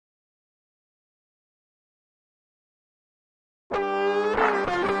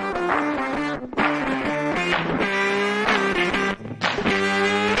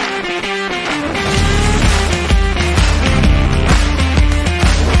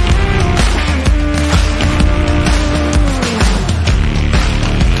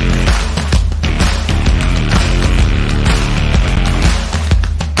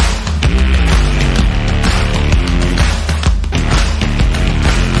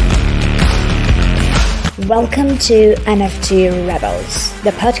Welcome to NFT Rebels,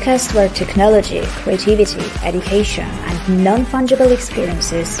 the podcast where technology, creativity, education, and non-fungible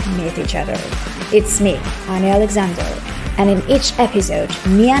experiences meet each other. It's me, Annie Alexander, and in each episode,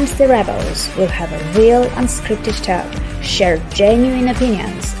 me and the Rebels will have a real unscripted talk, share genuine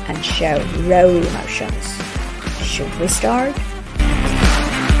opinions, and show raw emotions. Should we start?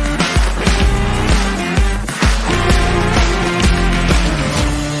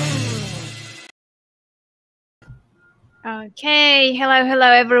 Okay,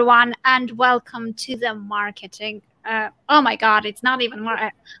 hello everyone, and welcome to the marketing. Oh my God, it's not even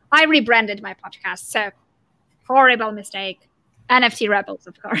more. I rebranded my podcast, so horrible mistake. NFT Rebels,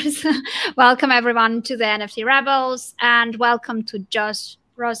 of course. Welcome everyone to the NFT Rebels, and welcome to Josh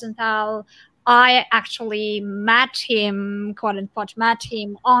Rosenthal. I actually met him, quote unquote,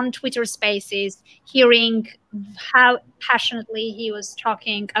 on Twitter Spaces, hearing how passionately he was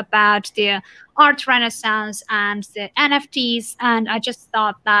talking about the art renaissance and the NFTs. And I just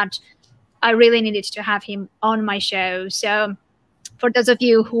thought that I really needed to have him on my show. So for those of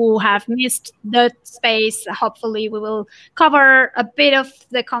you who have missed the space, hopefully we will cover a bit of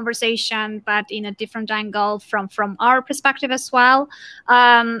the conversation, but in a different angle from our perspective as well.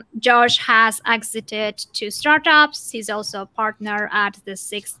 Josh has exited to startups. He's also a partner at the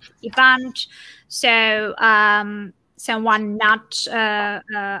 6th event. So someone not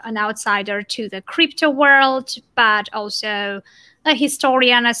an outsider to the crypto world, but also a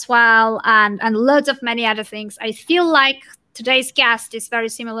historian as well, and loads of many other things. I feel like today's guest is very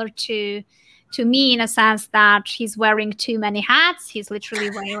similar to me in a sense that he's wearing too many hats. He's literally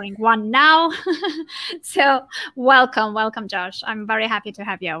wearing one now. So welcome, Josh. I'm very happy to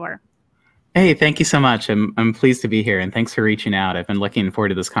have you over. Hey, thank you so much. I'm pleased to be here, and thanks for reaching out. I've been looking forward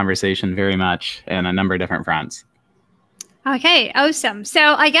to this conversation very much in a number of different fronts. Okay, awesome.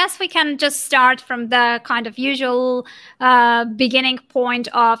 So I guess we can just start from the kind of usual beginning point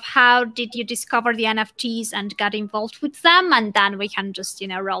of how did you discover the NFTs and get involved with them, and then we can just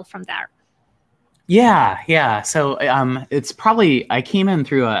roll from there. Yeah. So it's probably I came in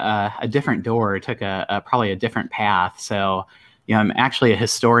through a different door, took probably a different path. So I'm actually a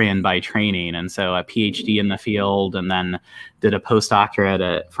historian by training, and so a PhD in the field, and then did a postdoctorate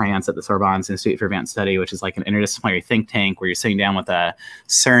at France at the Sorbonne Institute for Advanced Study, which is like an interdisciplinary think tank where you're sitting down with a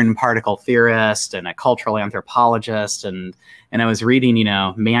CERN particle theorist and a cultural anthropologist, and I was reading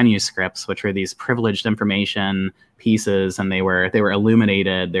manuscripts, which were these privileged information pieces, and they were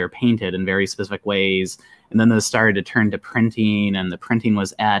illuminated, they were painted in very specific ways, and then those started to turn to printing, and the printing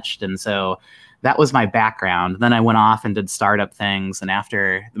was etched, and so that was my background. Then I went off and did startup things. And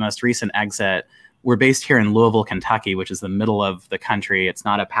after the most recent exit, we're based here in Louisville, Kentucky, which is the middle of the country. It's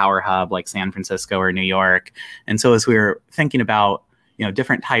not a power hub like San Francisco or New York. And so as we were thinking about,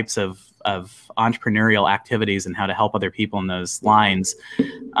 different types of entrepreneurial activities and how to help other people in those lines,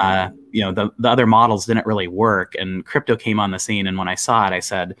 the other models didn't really work. And crypto came on the scene. And when I saw it, I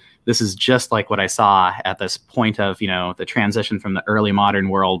said, this is just like what I saw at this point of, the transition from the early modern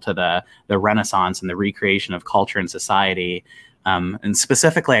world to the Renaissance and the recreation of culture and society. And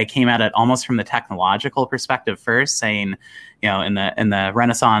specifically, I came at it almost from the technological perspective first, saying, in the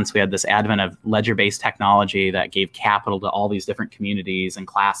Renaissance, we had this advent of ledger-based technology that gave capital to all these different communities and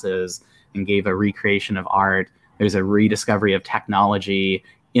classes and gave a recreation of art. There's a rediscovery of technology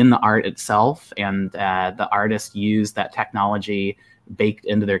in the art itself, and the artists used that technology baked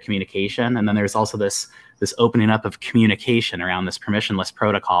into their communication. And then there's also this opening up of communication around this permissionless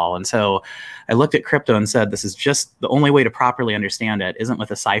protocol. And so I looked at crypto and said, this is just the only way to properly understand it isn't with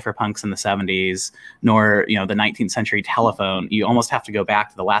the cypherpunks in the 70s, nor the 19th century telephone. You almost have to go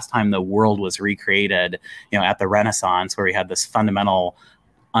back to the last time the world was recreated, at the Renaissance, where we had this fundamental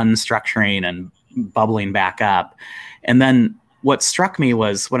unstructuring and bubbling back up. And then what struck me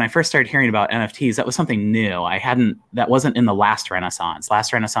was when I first started hearing about NFTs, that was something new. That wasn't in the last Renaissance.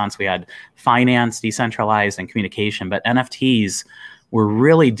 Last Renaissance, we had finance, decentralized, and communication, but NFTs were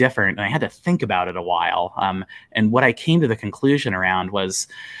really different, and I had to think about it a while. And what I came to the conclusion around was,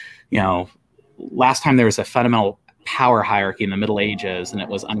 last time there was a fundamental power hierarchy in the Middle Ages, and it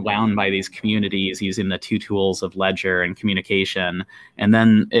was unwound by these communities using the two tools of ledger and communication. And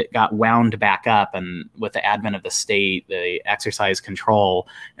then it got wound back up, and with the advent of the state, they exercised control.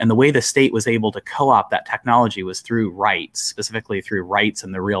 And the way the state was able to co-opt that technology was through rights, specifically through rights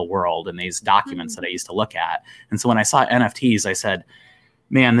in the real world and these documents that I used to look at. And so when I saw NFTs, I said,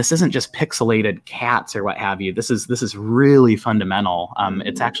 man, this isn't just pixelated cats or what have you. This is really fundamental.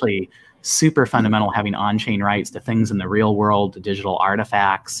 It's actually super fundamental having on-chain rights to things in the real world, to digital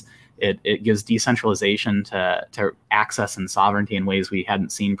artifacts. It gives decentralization to access and sovereignty in ways we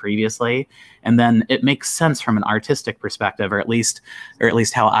hadn't seen previously. And then it makes sense from an artistic perspective, or at least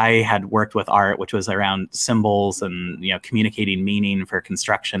how I had worked with art, which was around symbols and communicating meaning for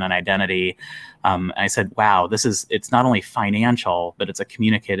construction and identity. And I said, wow, it's not only financial, but it's a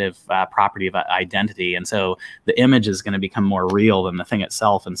communicative property of identity. And so the image is going to become more real than the thing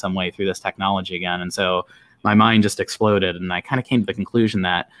itself in some way through this technology again. And so my mind just exploded, and I kind of came to the conclusion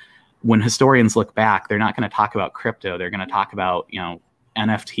that when historians look back, they're not going to talk about crypto. They're going to talk about,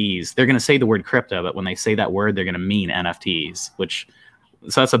 NFTs. They're going to say the word crypto, but when they say that word, they're going to mean NFTs,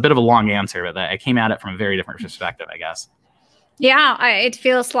 so that's a bit of a long answer, but I came at it from a very different perspective, I guess. Yeah, it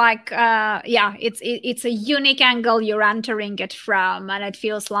feels like, it's a unique angle you're entering it from. And it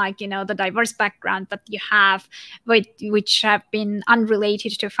feels like, the diverse background that you have, which have been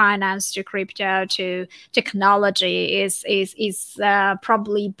unrelated to finance, to crypto, to technology, is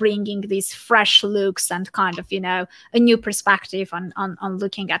probably bringing these fresh looks and kind of, a new perspective on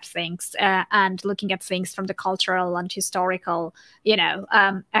looking at things and looking at things from the cultural and historical,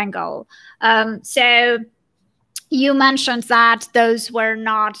 angle. So you mentioned that those were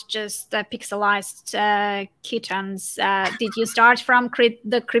not just pixelized kittens. Did you start from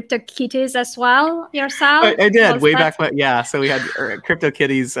the Crypto Kitties as well yourself? I did way back when. Yeah, so we had Crypto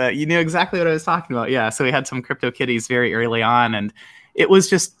Kitties. You knew exactly what I was talking about. Yeah, so we had some Crypto Kitties very early on, and it was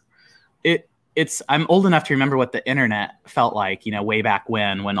just I'm old enough to remember what the internet felt like. Way back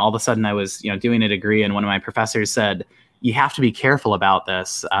when all of a sudden I was doing a degree, and one of my professors said, you have to be careful about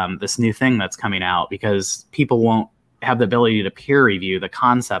this new thing that's coming out, because people won't have the ability to peer review the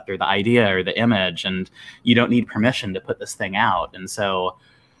concept or the idea or the image, and you don't need permission to put this thing out. And so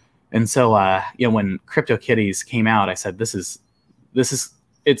when Crypto Kitties came out, I said,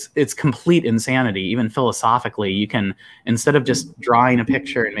 it's complete insanity. Even philosophically, you can, instead of just drawing a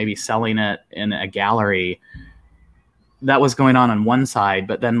picture and maybe selling it in a gallery, that was going on one side,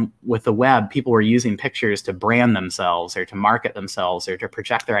 but then with the web, people were using pictures to brand themselves or to market themselves or to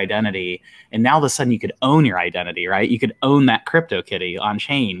project their identity. And now all of a sudden you could own your identity, right? You could own that Crypto Kitty on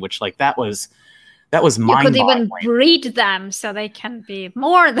chain, which that was mind-boggling. You could even breed them so they can be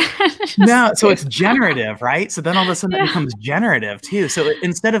more than no, so it's generative, right? So then all of a sudden it becomes generative too. So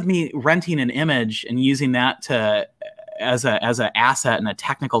instead of me renting an image and using that as an asset in a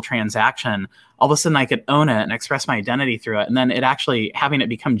technical transaction, all of a sudden I could own it and express my identity through it. And then having it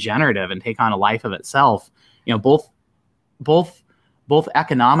become generative and take on a life of itself, both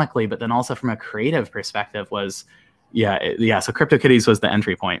economically, but then also from a creative perspective was, so Crypto Kitties was the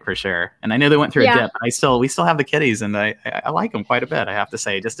entry point for sure. And I know they went through a dip, but we still have the kitties, and I like them quite a bit, I have to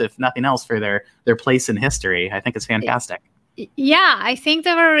say, just if nothing else for their place in history. I think it's fantastic. Yeah, I think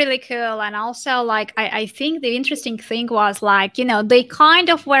they were really cool. And also, I think the interesting thing was, they kind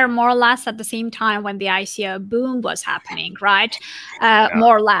of were more or less at the same time when the ICO boom was happening, right?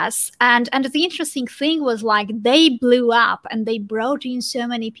 More or less. And the interesting thing was, they blew up and they brought in so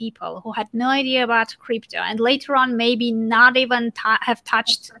many people who had no idea about crypto, and later on maybe not even have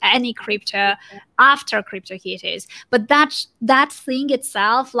touched any crypto after Crypto Kitties. But that thing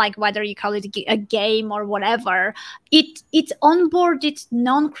itself, whether you call it a game or whatever, it onboarded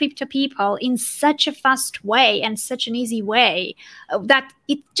non-crypto people in such a fast way and such an easy way that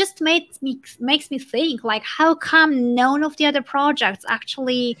it just makes me think, how come none of the other projects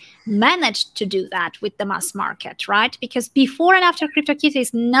actually managed to do that with the mass market, right? Because before and after Crypto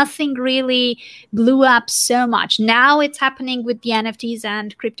Kitties, nothing really blew up so much. Now it's happening with the NFTs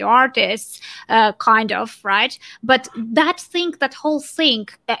and crypto artists, kind of, right? But that whole thing,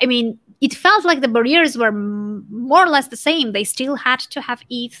 I mean, it felt like the barriers were more or less the same. They still had to have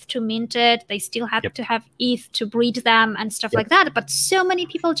ETH to mint it. They still had to have ETH to breed them and stuff like that. But so many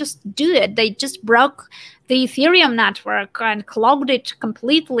people just do it. They just broke the Ethereum network and clogged it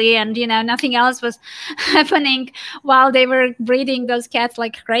completely. And, nothing else was happening while they were breeding those cats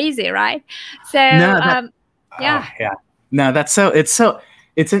like crazy, right? So, No,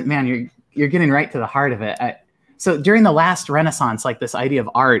 man, you're getting right to the heart of it. So during the last Renaissance, this idea of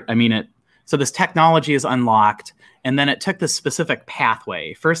art, so this technology is unlocked, and then it took this specific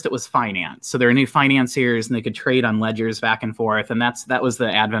pathway. First, it was finance. So there are new financiers, and they could trade on ledgers back and forth, and that was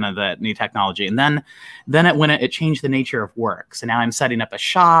the advent of the new technology. And then it changed the nature of work. So now I'm setting up a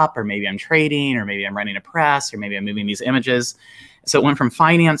shop, or maybe I'm trading, or maybe I'm running a press, or maybe I'm moving these images. So it went from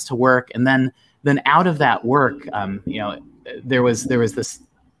finance to work, and then out of that work, there was this.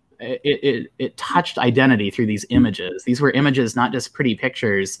 It touched identity through these images. These were images, not just pretty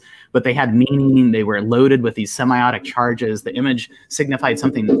pictures, but they had meaning. They were loaded with these semiotic charges. The image signified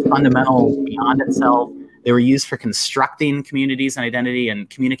something fundamental beyond itself. They were used for constructing communities and identity and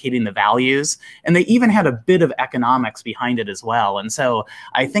communicating the values. And they even had a bit of economics behind it as well. And so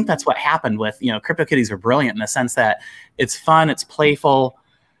I think that's what happened with, CryptoKitties were brilliant in the sense that it's fun, it's playful,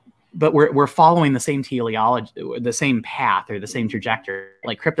 but we're following the same teleology, the same path or the same trajectory.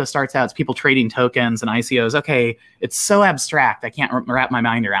 Like crypto starts out, it's people trading tokens and ICOs. Okay, it's so abstract, I can't wrap my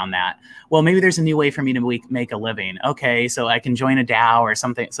mind around that. Well, maybe there's a new way for me to make a living. Okay, so I can join a DAO or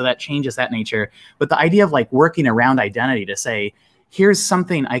something. So that changes that nature. But the idea of like working around identity to say, here's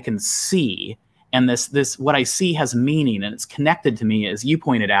something I can see, and this what I see has meaning, and it's connected to me, as you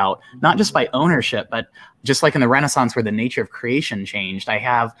pointed out, not just by ownership, but just like in the Renaissance where the nature of creation changed.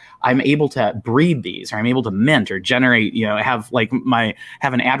 I'm able to breed these, or I'm able to mint or generate, have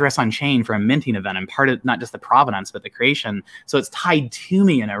an address on chain for a minting event. I'm part of not just the provenance, but the creation. So it's tied to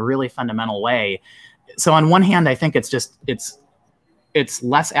me in a really fundamental way. So on one hand, I think it's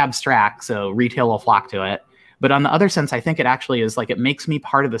less abstract, so retail will flock to it. But on the other sense, I think it actually is like, it makes me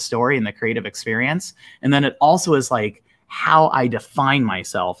part of the story and the creative experience. And then it also is like how I define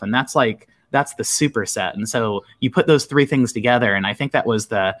myself. And that's the superset. And so you put those three things together. And I think that was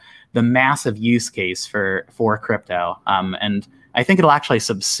the massive use case for crypto. And I think it'll actually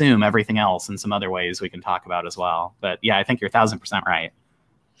subsume everything else in some other ways we can talk about as well. But yeah, I think you're 1,000% right.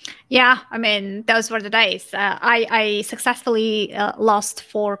 Yeah, I mean, those were the days. I successfully lost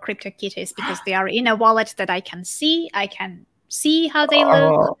 4 CryptoKitties because they are in a wallet that I can see. I can see how they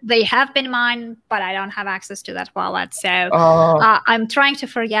look. They have been mine, but I don't have access to that wallet. So I'm trying to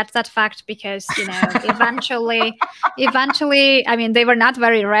forget that fact because, eventually, I mean, they were not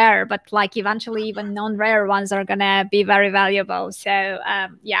very rare, but like eventually even non-rare ones are going to be very valuable. So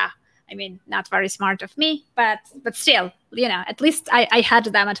yeah. I mean, not very smart of me, but still, at least I had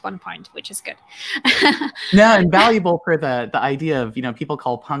them at one point, which is good. No, and valuable for the idea of, people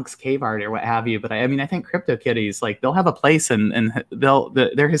call punks cave art or what have you. But I mean, I think CryptoKitties, like they'll have a place and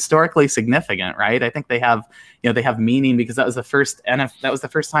they're historically significant, right? I think they have, they have meaning because that was the first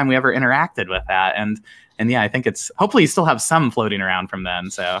time we ever interacted with that. And yeah, I think hopefully you still have some floating around from then.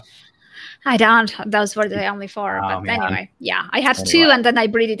 So. I don't. Those were the only 4. But anyway, yeah, I had 2, and then I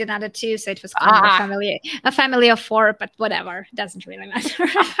breeded another 2, so it was kind of a family of 4. But whatever, doesn't really matter.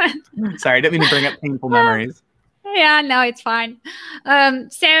 Sorry, I didn't mean to bring up painful memories. Yeah, no, it's fine.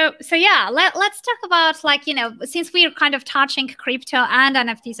 So yeah, let's talk about since we're kind of touching crypto and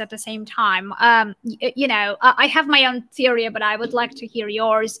NFTs at the same time. I have my own theory, but I would like to hear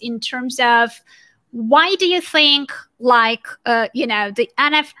yours in terms of. Why do you think the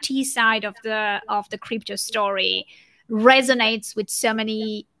NFT side of the crypto story resonates with so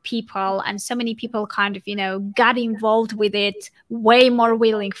many people, and so many people kind of, got involved with it way more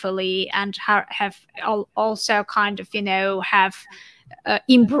willingly and have also kind of, have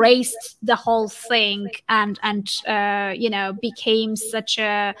embraced the whole thing and became such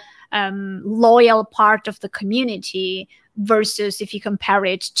a loyal part of the community versus if you compare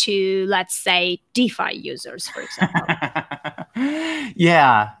it to, let's say, DeFi users, for example.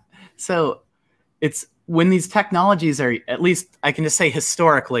 Yeah. So it's when these technologies are, at least I can just say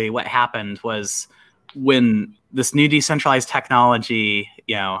historically what happened was when this new decentralized technology,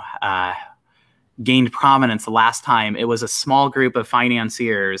 gained prominence the last time, it was a small group of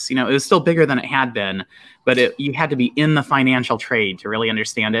financiers. It was still bigger than it had been, but you had to be in the financial trade to really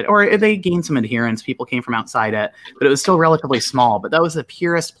understand it. Or they gained some adherence. People came from outside it, but it was still relatively small. But that was the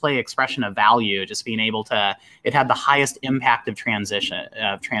purest play expression of value, just being able to, it had the highest impact of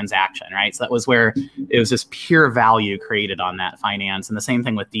transaction, right? So that was where it was just pure value created on that finance. And the same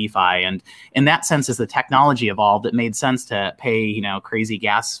thing with DeFi. And in that sense, as the technology evolved, it made sense to pay, crazy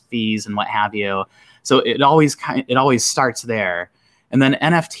gas fees and what have you. So it always starts there. And then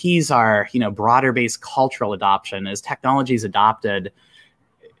NFTs are, broader based cultural adoption. As technology is adopted,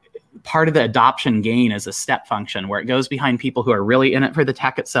 part of the adoption gain is a step function where it goes behind people who are really in it for the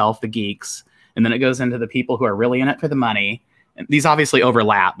tech itself, the geeks, and then it goes into the people who are really in it for the money. And these obviously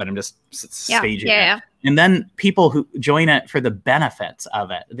overlap, but I'm just staging it. And then people who join it for the benefits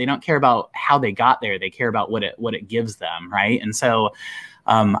of it. They don't care about how they got there. They care about what it gives them, right? And so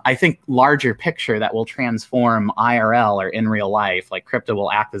I think larger picture that will transform IRL or in real life, like crypto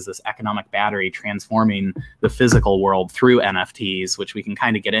will act as this economic battery transforming the physical world through NFTs, which we can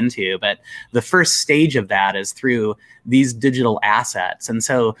kind of get into. But the first stage of that is through these digital assets. And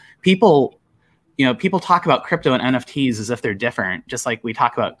so people talk about crypto and NFTs as if they're different, just like we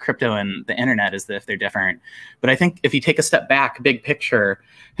talk about crypto and the internet as if they're different. But I think if you take a step back, big picture,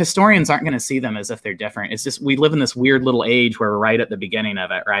 historians aren't going to see them as if they're different. It's just we live in this weird little age where we're right at the beginning of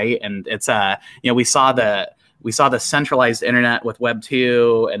it, right? And it's we saw the we saw the centralized internet with Web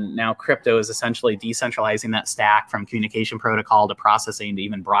 2, and now crypto is essentially decentralizing that stack from communication protocol to processing to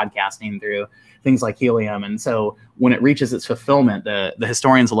even broadcasting through things like Helium. And so when it reaches its fulfillment, the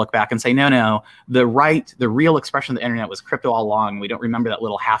historians will look back and say, no, the real expression of the internet was crypto all along. We don't remember that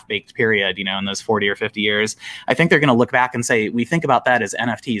little half-baked period, in those 40 or 50 years. I think they're going to look back and say, we think about that as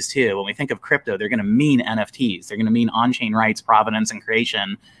NFTs too. When we think of crypto, they're going to mean NFTs. They're going to mean on-chain rights, provenance, and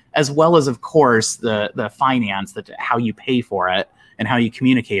creation, as well as, of course, the finance, how you pay for it and how you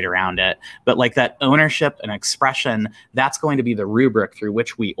communicate around it. But like that ownership and expression, that's going to be the rubric through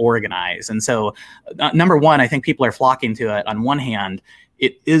which we organize. And so number one, I think people are flocking to it. On one hand,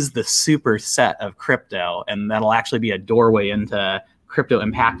 it is the superset of crypto, and that'll actually be a doorway into crypto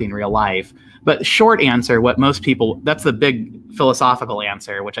impacting real life. But short answer, what most people, that's the big philosophical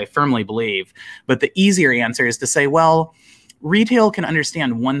answer, which I firmly believe. But the easier answer is to say, well, retail can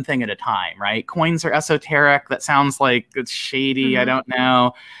understand one thing at a time, right? Coins are esoteric. That sounds like it's shady. I don't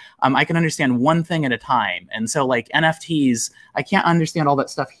know. I can understand one thing at a time. And so like NFTs, I can't understand all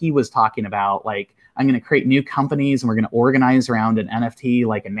that stuff he was talking about. Like, I'm going to create new companies and we're going to organize around an NFT,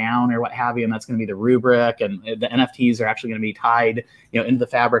 like a noun or what have you. And that's going to be the rubric. And the NFTs are actually going to be tied, into the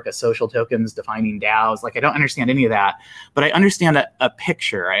fabric of social tokens, defining DAOs. Like, I don't understand any of that, but I understand a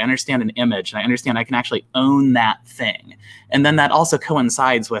picture. I understand an image, and I understand I can actually own that thing. And then that also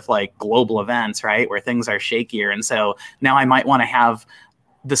coincides with like global events, right? Where things are shakier. And so now I might want to have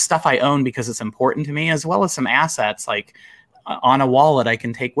the stuff I own because it's important to me, as well as some assets like on a wallet I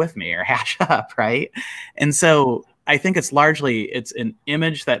can take with me or hash up, right? And so I think it's an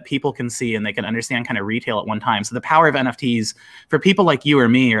image that people can see and they can understand kind of retail at one time. So the power of NFTs for people like you or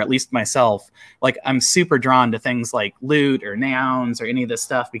me, or at least myself, like I'm super drawn to things like loot or nouns or any of this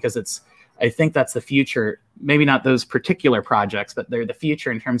stuff, because I think that's the future. Maybe not those particular projects, but they're the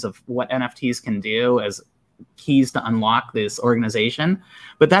future in terms of what NFTs can do as keys to unlock this organization.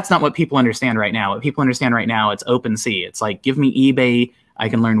 But that's not what people understand right now. What people understand right now, it's OpenSea. It's like, give me eBay. I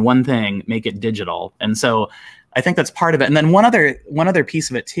can learn one thing, make it digital. And so I think that's part of it. And then one other piece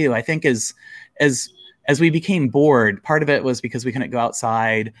of it too, I think is as we became bored, part of it was because we couldn't go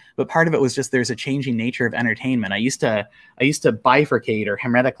outside, but part of it was just there's a changing nature of entertainment. I used to bifurcate or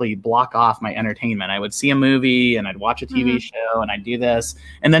hermetically block off my entertainment. I would see a movie and I'd watch a TV show and I'd do this.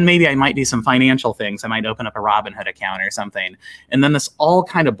 And then maybe I might do some financial things. I might open up a Robinhood account or something. And then this all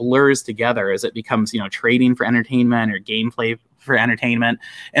kind of blurs together as it becomes, trading for entertainment or gameplay for entertainment.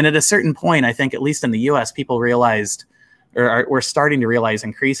 And at a certain point, I think, at least in the US, people realized, or we're starting to realize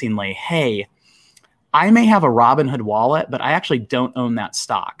increasingly, hey, I may have a Robinhood wallet, but I actually don't own that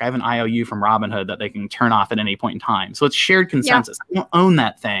stock. I have an IOU from Robinhood that they can turn off at any point in time. So it's shared consensus. Yeah. I don't own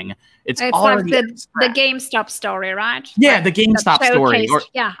that thing. It's already like the GameStop story, right? Yeah, the GameStop story.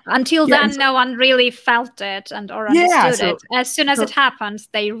 Until then, no one really felt it or understood it. As soon as it happened,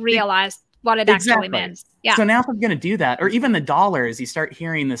 they realized what it actually meant. Yeah. So now if I'm going to do that, or even the dollars, you start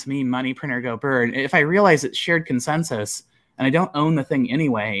hearing this meme, money printer go burn. If I realize it's shared consensus, and I don't own the thing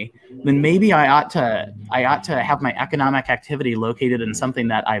anyway, then maybe I ought to have my economic activity located in something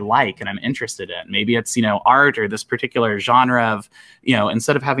that I like and I'm interested in. Maybe it's, art or this particular genre of,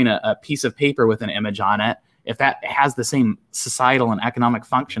 instead of having a piece of paper with an image on it, if that has the same societal and economic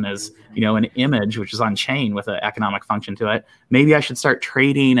function as, an image, which is on chain with an economic function to it, maybe I should start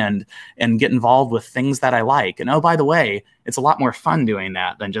trading and get involved with things that I like. And oh, by the way, it's a lot more fun doing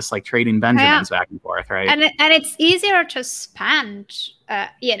that than just like trading Benjamins back and forth, right? And it's easier to spend,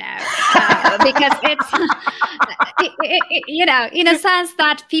 because it's, in a sense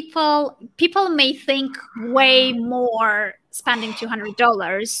that people may think way more spending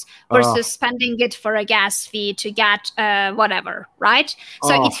 $200 versus spending it for a gas fee to get whatever, right?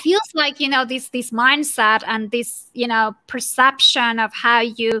 So it feels like, this mindset and this, perception of how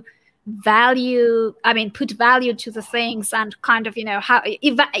you put value to the things, and kind of, how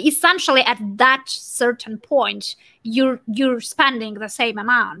essentially at that certain point, you're spending the same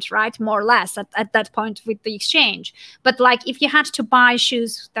amount, right? More or less at that point with the exchange. But like, if you had to buy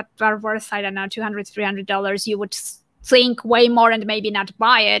shoes that are worth, I don't know, $200, $300, you would think way more and maybe not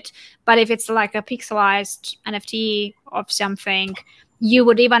buy it. But if it's like a pixelized NFT of something, you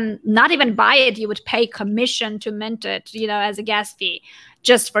would not even buy it. You would pay commission to mint it, as a gas fee,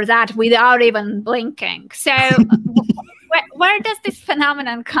 just for that, without even blinking. So where does this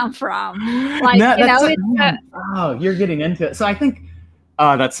phenomenon come from? Like, you're getting into it. So I think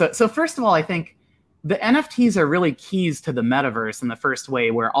so first of all, I think the NFTs are really keys to the metaverse in the first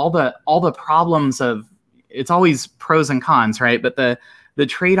way, where all the problems of, it's always pros and cons, right? But the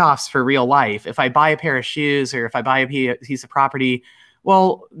trade-offs for real life, if I buy a pair of shoes or if I buy a piece of property,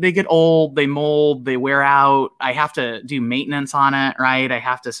 well, they get old, they mold, they wear out. I have to do maintenance on it, right? I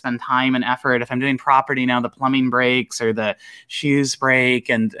have to spend time and effort. If I'm doing property now, the plumbing breaks or the shoes break,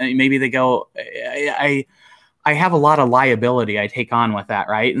 and maybe they go, I have a lot of liability I take on with that,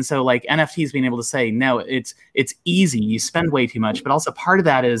 right? And so like NFTs being able to say, no, it's easy. You spend way too much, but also part of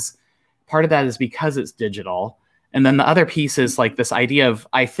that is because it's digital. And then the other piece is like this idea of,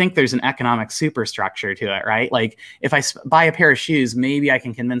 I think there's an economic superstructure to it, right? Like if I buy a pair of shoes, maybe I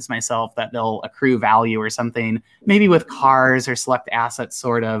can convince myself that they'll accrue value or something, maybe with cars or select assets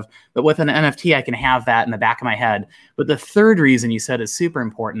sort of, but with an NFT, I can have that in the back of my head. But the third reason you said is super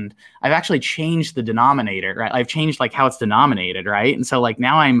important. I've actually changed the denominator, right? I've changed like how it's denominated, right? And so like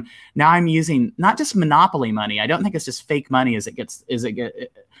now I'm using not just monopoly money. I don't think it's just fake money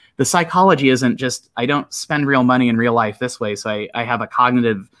the psychology isn't just, I don't spend real money in real life this way, so I have a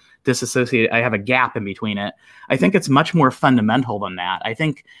cognitive disassociate, I have a gap in between it. I think it's much more fundamental than that. I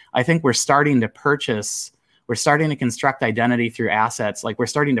think we're starting to construct identity through assets. Like we're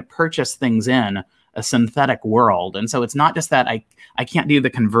starting to purchase things in a synthetic world. And so it's not just that I can't do the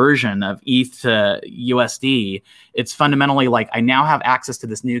conversion of ETH to USD. It's fundamentally like I now have access to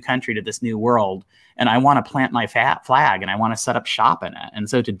this new country, to this new world, and I want to plant my flag and I want to set up shop in it. And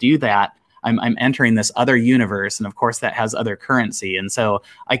so to do that, I'm entering this other universe. And of course that has other currency. And so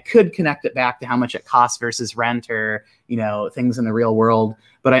I could connect it back to how much it costs versus rent or, things in the real world.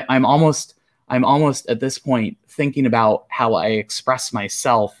 But I'm almost at this point thinking about how I express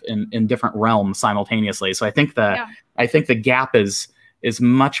myself in different realms simultaneously. So I think the gap is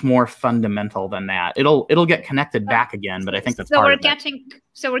much more fundamental than that. It'll get connected back again, but I think that's part of it.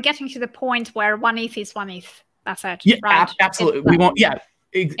 So we're getting to the point where one ETH is one ETH. That's it. Yeah, right? Absolutely. We won't. Yeah,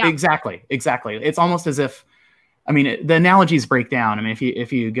 exactly. It's almost as if, the analogies break down. If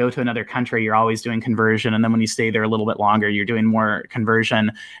you go to another country, you're always doing conversion. And then when you stay there a little bit longer, you're doing more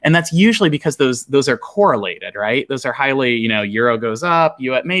conversion. And that's usually because those are correlated, right? Those are highly, euro goes up,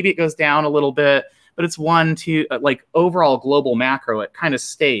 maybe it goes down a little bit, but it's like overall global macro, it kind of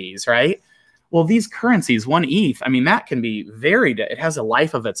stays, right? Well, these currencies, one ETH, that can be varied. It has a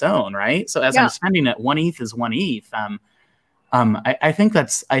life of its own, right? So as I'm spending it, one ETH is one ETH. I think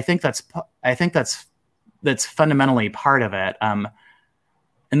that's fundamentally part of it. And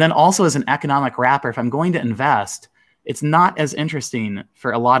then also as an economic wrapper, if I'm going to invest, it's not as interesting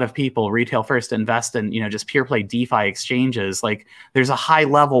for a lot of people, retail first, to invest in, just pure play DeFi exchanges. Like there's a high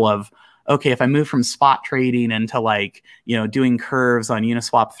level of, okay, if I move from spot trading into doing curves on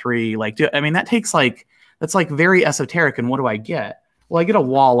Uniswap 3, that's very esoteric. And what do I get? Well, I get a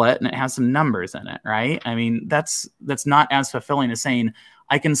wallet and it has some numbers in it, right? That's not as fulfilling as saying,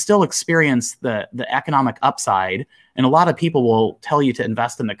 I can still experience the economic upside. And a lot of people will tell you to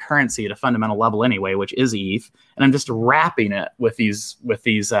invest in the currency at a fundamental level anyway, which is ETH. And I'm just wrapping it with these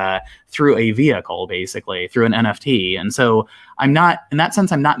through a vehicle, basically through an NFT. And so in that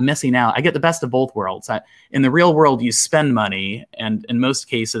sense, I'm not missing out. I get the best of both worlds. In the real world, you spend money, and in most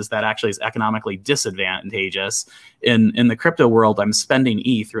cases, that actually is economically disadvantageous. In the crypto world, I'm spending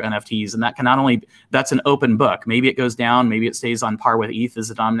ETH through NFTs, and that's an open book. Maybe it goes down, maybe it stays on par with ETH as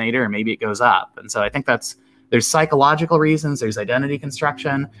a denominator, or maybe it goes up. And so I think there's psychological reasons, there's identity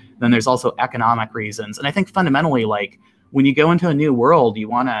construction, then there's also economic reasons. And I think fundamentally, like when you go into a new world, you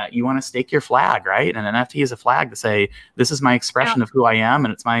wanna stake your flag, right? And an NFT is a flag to say, this is my expression of who I am,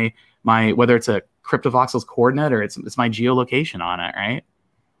 and it's my whether it's a CryptoVoxel's coordinate or it's my geolocation on it, right?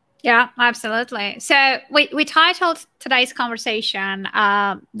 Yeah, absolutely. So we titled today's conversation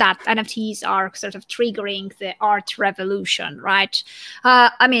that NFTs are sort of triggering the art revolution, right?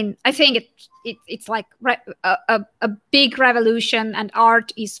 I think it's like a big revolution, and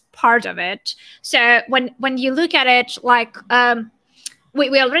art is part of it. So when you look at it, like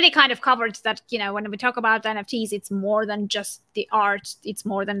we already kind of covered that, when we talk about NFTs, it's more than just the art. It's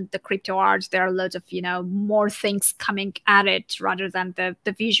more than the crypto art. There are loads of, more things coming at it rather than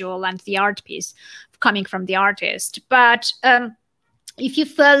the visual and the art piece coming from the artist. But if you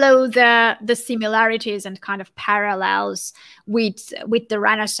follow the similarities and kind of parallels with the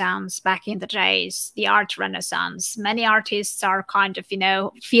Renaissance back in the days, the art Renaissance, many artists are kind of,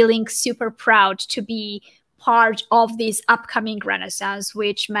 feeling super proud to be part of this upcoming Renaissance,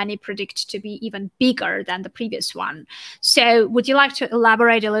 which many predict to be even bigger than the previous one. So would you like to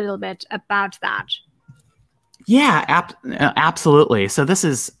elaborate a little bit about that? Yeah, absolutely. So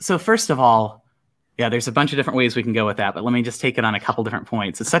first of all, there's a bunch of different ways we can go with that, but let me just take it on a couple different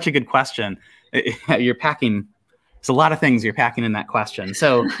points. It's such a good question. There's a lot of things you're packing in that question.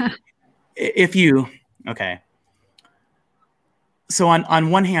 So So on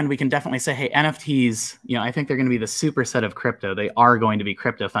one hand, we can definitely say, hey, NFTs, I think they're going to be the superset of crypto. They are going to be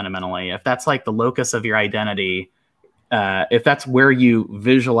crypto fundamentally. If that's like the locus of your identity, if that's where you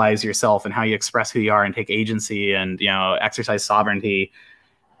visualize yourself and how you express who you are and take agency and, exercise sovereignty,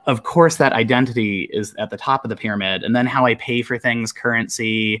 of course, that identity is at the top of the pyramid. And then how I pay for things,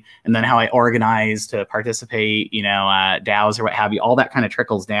 currency, and then how I organize to participate, DAOs or what have you, all that kind of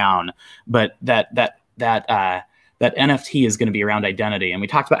trickles down. But that NFT is going to be around identity. And we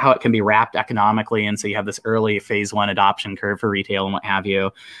talked about how it can be wrapped economically. And so you have this early phase 1 adoption curve for retail and what have you.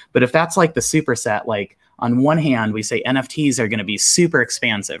 But if that's like the superset, like on one hand, we say NFTs are going to be super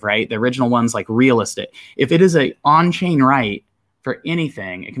expansive, right? The original ones like realistic. If it is a on-chain right for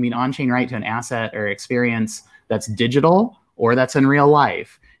anything, it can be an on-chain right to an asset or experience that's digital or that's in real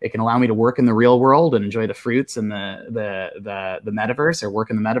life. It can allow me to work in the real world and enjoy the fruits in the metaverse, or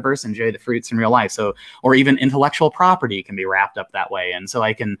work in the metaverse and enjoy the fruits in real life. So, or even intellectual property can be wrapped up that way. And so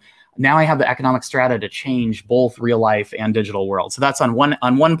now I have the economic strata to change both real life and digital world. So that's on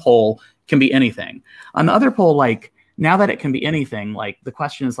one pole, can be anything. On the other pole, like, now that it can be anything, like the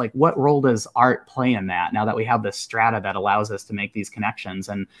question is like, what role does art play in that? Now that we have this strata that allows us to make these connections.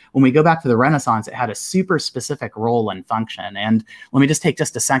 And when we go back to the Renaissance, it had a super specific role and function. And let me just take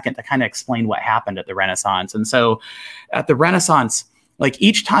just a second to kind of explain what happened at the Renaissance. And so at the Renaissance, like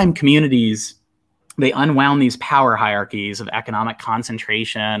each time communities, they unwound these power hierarchies of economic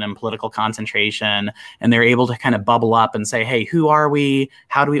concentration and political concentration, and they're able to kind of bubble up and say, hey, who are we?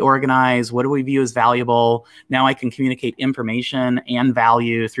 How do we organize? What do we view as valuable? Now I can communicate information and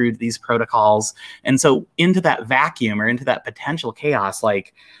value through these protocols. And so into that vacuum or into that potential chaos,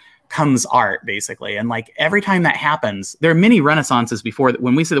 like, comes art, basically. And like every time that happens, there are many renaissances before.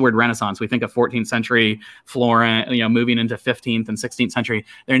 When we say the word Renaissance, we think of 14th century Florence, moving into 15th and 16th century.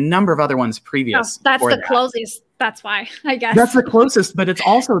 There are a number of other ones previous. Oh, that's the closest. That's why, I guess. That's the closest, but it's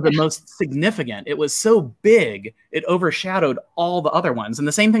also the most significant. It was so big, it overshadowed all the other ones. And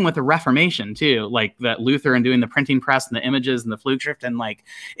the same thing with the Reformation too, like that Luther and doing the printing press and the images and the Flugschrift. And like,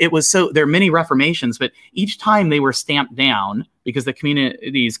 it was so, there are many Reformations, but each time they were stamped down because the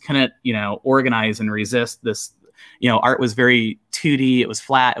communities couldn't, organize and resist this. Art was very 2D, it was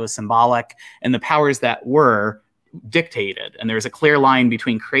flat, it was symbolic, and the powers that were dictated. And there was a clear line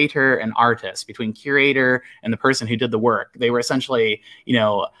between creator and artist, between curator and the person who did the work. They were essentially,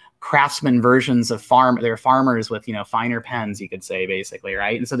 craftsman versions of they're farmers with, finer pens, you could say, basically,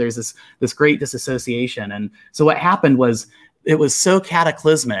 right? And so there's this great disassociation. And so what happened was, it was so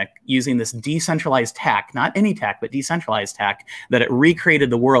cataclysmic using this decentralized tech, not any tech, but decentralized tech, that it recreated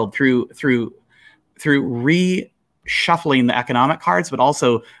the world through reshuffling the economic cards, but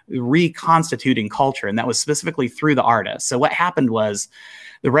also reconstituting culture. And that was specifically through the artists. So what happened was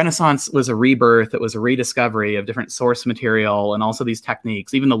the Renaissance was a rebirth. It was a rediscovery of different source material and also these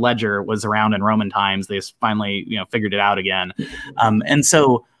techniques. Even the ledger was around in Roman times. They finally, figured it out again. And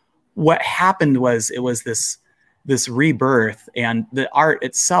so what happened was, it was this rebirth, and the art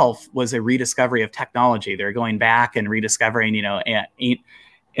itself was a rediscovery of technology. They're going back and rediscovering,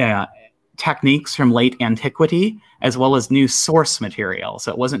 techniques from late antiquity, as well as new source material.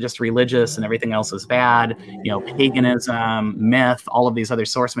 So it wasn't just religious and everything else was bad. Paganism, myth, all of these other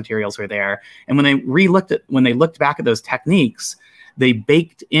source materials were there. And when they looked back at those techniques, they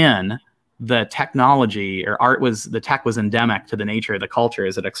baked in the technology, or the tech was endemic to the nature of the culture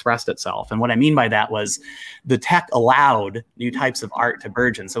as it expressed itself. And what I mean by that was the tech allowed new types of art to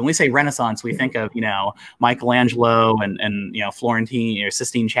burgeon. So when we say Renaissance, we think of, Michelangelo and Florentine or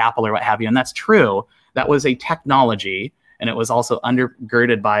Sistine Chapel or what have you. And that's true. That was a technology, and it was also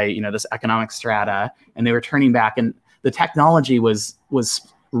undergirded by, this economic strata, and they were turning back, and the technology was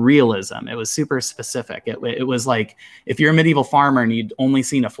realism. It was super specific. It was like, if you're a medieval farmer and you'd only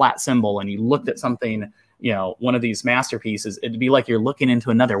seen a flat symbol and you looked at something, one of these masterpieces, it'd be like you're looking into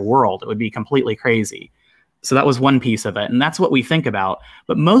another world. It would be completely crazy. So that was one piece of it. And that's what we think about.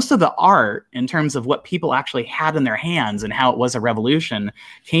 But most of the art, in terms of what people actually had in their hands and how it was a revolution,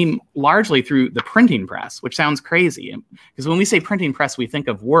 came largely through the printing press, which sounds crazy. Because when we say printing press, we think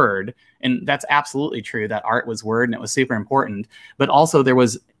of word. And that's absolutely true, that art was word and it was super important. But also there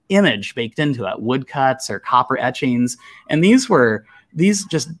was image baked into it, woodcuts or copper etchings. And these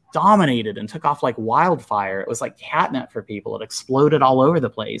just dominated and took off like wildfire. It was like catnip for people. It exploded all over the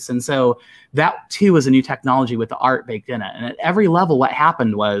place. And so that too was a new technology with the art baked in it. And at every level, what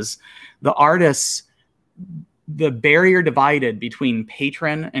happened was the artists, the barrier divided between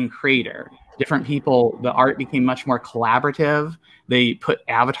patron and creator. Different people, the art became much more collaborative. They put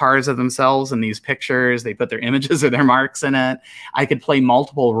avatars of themselves in these pictures. They put their images or their marks in it. I could play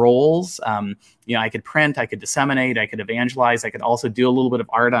multiple roles. I could print, I could disseminate, I could evangelize. I could also do a little bit of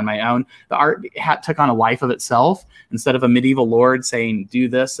art on my own. The art took on a life of itself. Instead of a medieval lord saying, do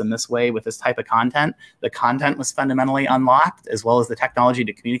this in this way with this type of content, the content was fundamentally unlocked, as well as the technology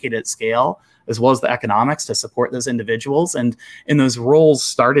to communicate at scale, as well as the economics to support those individuals. And those roles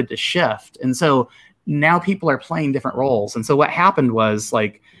started to shift. And so now people are playing different roles. And so what happened was,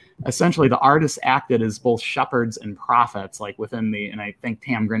 like, essentially the artists acted as both shepherds and prophets, like within and I thank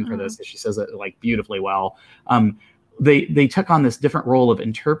Tam Grin for this, because she says it like beautifully well. They took on this different role of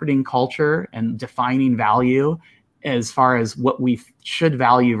interpreting culture and defining value as far as what we should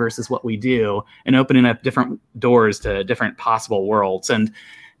value versus what we do, and opening up different doors to different possible worlds.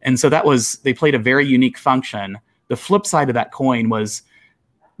 And so they played a very unique function. The flip side of that coin was,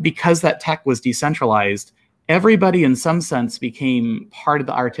 because that tech was decentralized, everybody in some sense became part of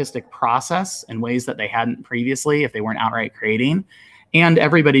the artistic process in ways that they hadn't previously if they weren't outright creating. And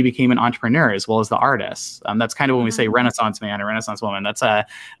everybody became an entrepreneur as well as the artists. That's kind of when we say Renaissance man or Renaissance woman. That's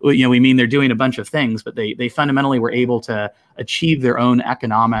we mean they're doing a bunch of things, but they fundamentally were able to achieve their own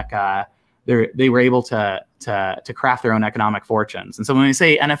economic. They were able to craft their own economic fortunes. And so when we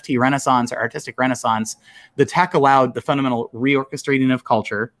say NFT Renaissance or artistic Renaissance, the tech allowed the fundamental reorchestrating of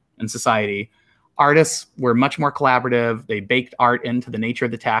culture and society. Artists were much more collaborative. They baked art into the nature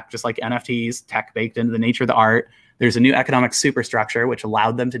of the tech, just like NFTs, tech baked into the nature of the art. There's a new economic superstructure which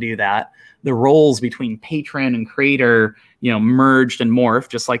allowed them to do that. The roles between patron and creator, merged and morphed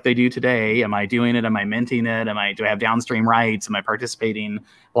just like they do today. Am I doing it? Am I minting it? Do I have downstream rights? Am I participating?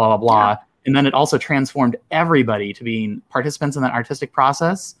 Blah, blah, blah. Yeah. And then it also transformed everybody to being participants in that artistic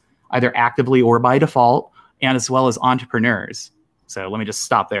process, either actively or by default, and as well as entrepreneurs. So let me just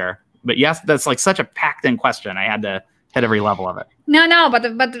stop there. But yes, that's like such a packed in question. I had to hit every level of it. No, but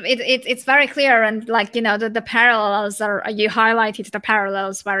it's very clear, and like the parallels are, you highlighted the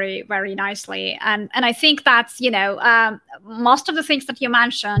parallels very, very nicely, and I think that's most of the things that you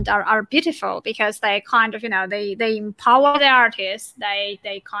mentioned are beautiful, because they kind of they empower the artists.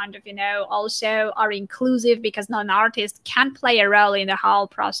 They kind of also are inclusive, because not an artist can play a role in the whole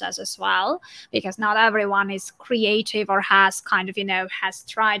process as well, because not everyone is creative or has kind of has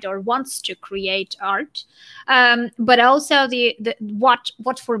tried or wants to create art, but also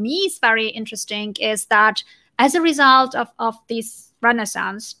what for me is very interesting is that as a result of this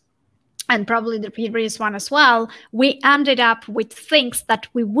Renaissance, and probably the previous one as well, we ended up with things that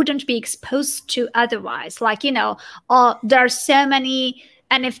we wouldn't be exposed to otherwise. Like, there are so many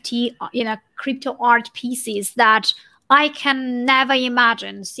NFT, crypto art pieces that I can never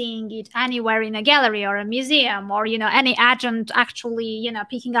imagine seeing it anywhere in a gallery or a museum, or any agent actually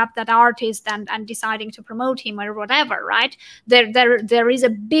picking up that artist and deciding to promote him or whatever, right? There is a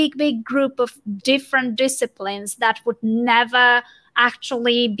big group of different disciplines that would never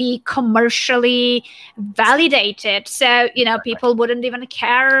actually be commercially validated. So people wouldn't even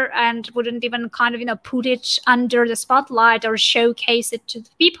care and wouldn't even kind of put it under the spotlight or showcase it to the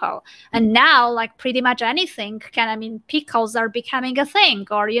people. And now, like, pretty much anything pickles are becoming a thing,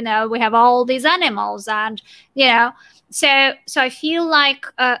 or we have all these animals, and so I feel like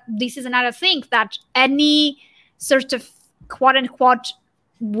this is another thing, that any sort of quote unquote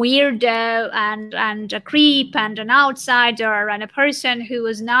weirdo and a creep and an outsider and a person who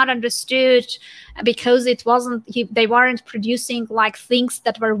was not understood because they weren't producing like things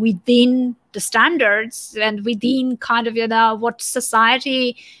that were within the standards and within kind of what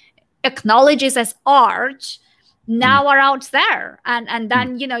society acknowledges as art, now are out there, and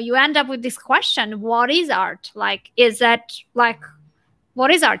then you end up with this question: what is art? Like, what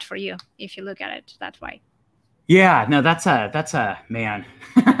is art for you if you look at it that way? Yeah, no, that's a man.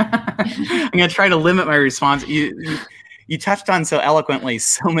 I'm gonna try to limit my response. You touched on so eloquently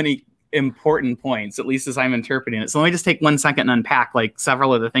so many important points, at least as I'm interpreting it. So let me just take 1 second and unpack like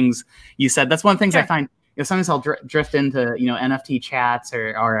several of the things you said. That's one of the things I find. Sometimes I'll drift into NFT chats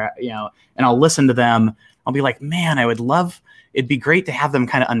or and I'll listen to them. I'll be like, man, it'd be great to have them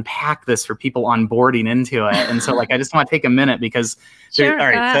kind of unpack this for people onboarding into it. And so like I just want to take a minute because sure, all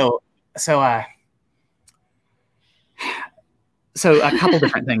right, so a couple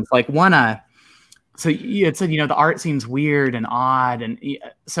different things. Like one, so you had said, the art seems weird and odd. And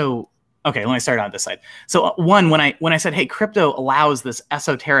so, okay, let me start on this side. So one, when I said, hey, crypto allows this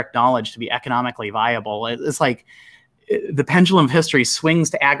esoteric knowledge to be economically viable, it's like the pendulum of history swings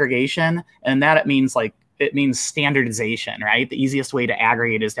to aggregation, and that it means standardization, right? The easiest way to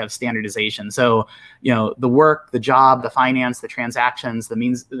aggregate is to have standardization. So, the work, the job, the finance, the transactions, the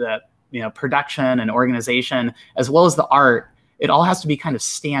means, the production and organization, as well as the art, it all has to be kind of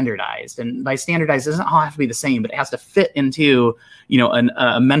standardized. And by standardized, it doesn't all have to be the same, but it has to fit into, you know,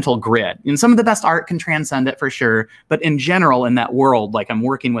 a mental grid. And some of the best art can transcend it for sure. But in general, in that world, like I'm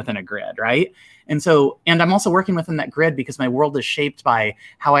working within a grid, right? And so, and I'm also working within that grid because my world is shaped by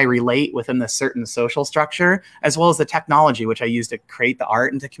how I relate within this certain social structure, as well as the technology, which I use to create the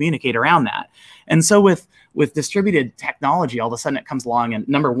art and to communicate around that. And so with distributed technology, all of a sudden it comes along, and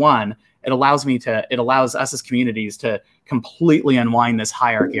number one, it allows us as communities to completely unwind this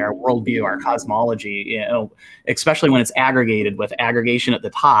hierarchy, our worldview, our cosmology, you know, especially when it's aggregated with aggregation at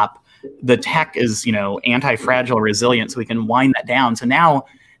the top. The tech is, you know, anti-fragile, resilient, so we can wind that down. So now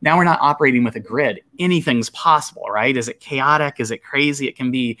we're not operating with a grid. Anything's possible, right? Is it chaotic? Is it crazy? It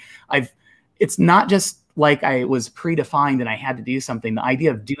can be, it's not just like I was predefined and I had to do something. The idea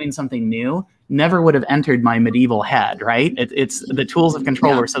of doing something new never would have entered my medieval head, right? It's the tools of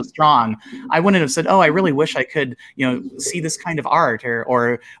control are so strong. I wouldn't have said, oh, I really wish I could, you know, see this kind of art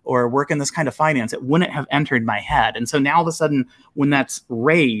or work in this kind of finance. It wouldn't have entered my head. And so now all of a sudden, when that's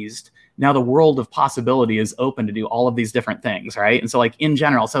raised, now the world of possibility is open to do all of these different things, right? And so like in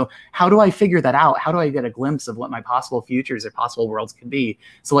general, so how do I figure that out? How do I get a glimpse of what my possible futures or possible worlds could be?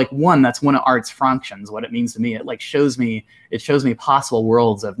 So like one, that's one of art's functions, what it means to me. It like shows me possible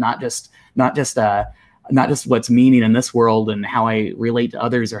worlds of not just what's meaning in this world and how I relate to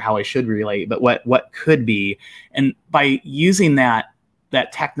others or how I should relate, but what could be. And by using that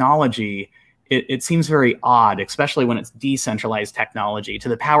technology, it seems very odd, especially when it's decentralized technology. To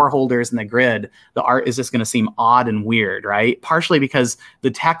the power holders and the grid, the art is just going to seem odd and weird, right? Partially because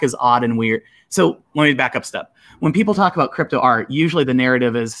the tech is odd and weird. So let me back up a step. When people talk about crypto art, usually the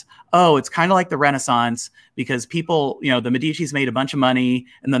narrative is, oh, it's kind of like the Renaissance because people, you know, the Medicis made a bunch of money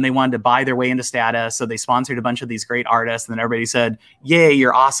and then they wanted to buy their way into status. So they sponsored a bunch of these great artists and then everybody said, yay,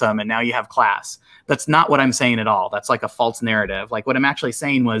 you're awesome. And now you have class. That's not what I'm saying at all. That's like a false narrative. Like what I'm actually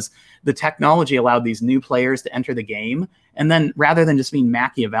saying was the technology allowed these new players to enter the game. And then rather than just being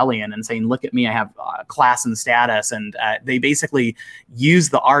Machiavellian and saying, look at me, I have class and status. And they basically use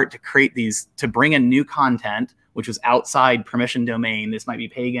the art to create these, to bring in new content, which was outside permission domain. This might be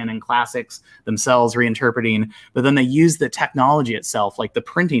pagan and classics themselves reinterpreting, but then they use the technology itself, like the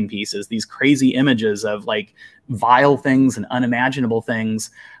printing pieces, these crazy images of like vile things and unimaginable things.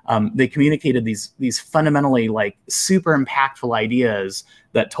 They communicated these fundamentally like super impactful ideas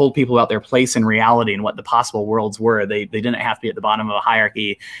that told people about their place in reality and what the possible worlds were. They didn't have to be at the bottom of a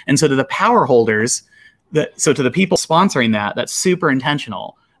hierarchy. And so to the power holders, so to the people sponsoring that, that's super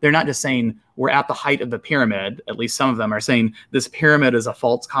intentional. They're not just saying we're at the height of the pyramid. At least some of them are saying this pyramid is a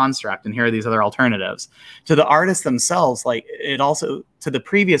false construct and here are these other alternatives. To the artists themselves, like it also, to the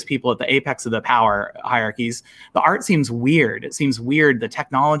previous people at the apex of the power hierarchies, the art seems weird. It seems weird. The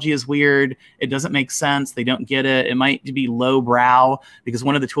technology is weird. It doesn't make sense. They don't get it. It might be lowbrow because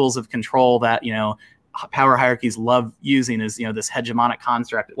one of the tools of control that, you know, power hierarchies love using is, you know, this hegemonic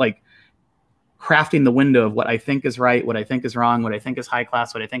construct, like crafting the window of what I think is right, what I think is wrong, what I think is high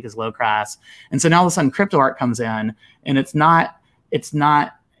class, what I think is low class. And so now all of a sudden crypto art comes in and it's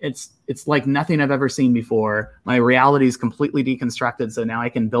like nothing I've ever seen before. My reality is completely deconstructed. So now I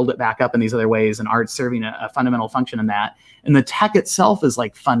can build it back up in these other ways, and art's serving a fundamental function in that. And the tech itself is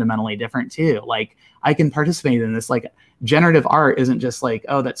like fundamentally different too. Like I can participate in this, like generative art isn't just like,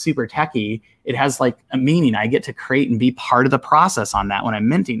 oh, that's super techy. It has like a meaning. I get to create and be part of the process on that when I'm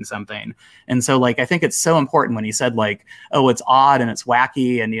minting something. And so like, I think it's so important when he said like, oh, it's odd and it's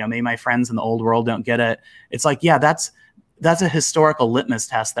wacky and, you know, maybe my friends in the old world don't get it. It's like, yeah, that's a historical litmus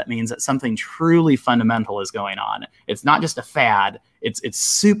test that means that something truly fundamental is going on. It's not just a fad. It's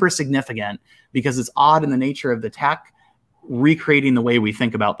super significant because it's odd in the nature of the tech recreating the way we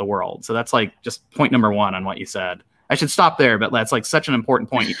think about the world. So that's like just point number one on what you said. I should stop there, but that's like such an important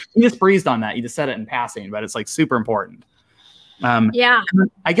point. You just breezed on that. You just said it in passing, but it's like super important. Yeah.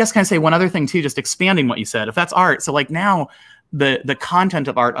 I guess can I say one other thing too, just expanding what you said. If that's art, so like now the content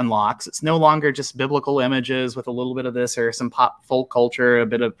of art unlocks. It's no longer just biblical images with a little bit of this or some pop folk culture, a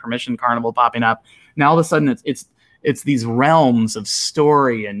bit of permission carnival popping up. Now all of a sudden it's these realms of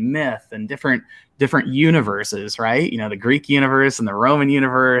story and myth and different universes, right? You know, the Greek universe and the Roman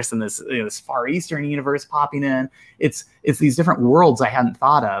universe and this, you know, this Far Eastern universe popping in. It's these different worlds I hadn't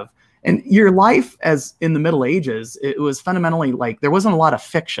thought of. And your life as in the Middle Ages, it was fundamentally like there wasn't a lot of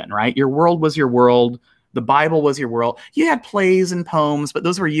fiction, right? Your world was your world. The Bible was your world. You had plays and poems, but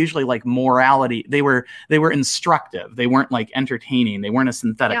those were usually like morality. They were instructive. They weren't like entertaining. They weren't a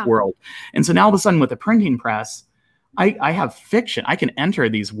synthetic world. And so now all of a sudden with the printing press, I have fiction. I can enter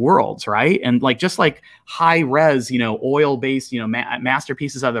these worlds, right? And like just like high res, oil based,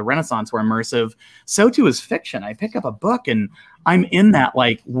 masterpieces out of the Renaissance were immersive. So too is fiction. I pick up a book and I'm in that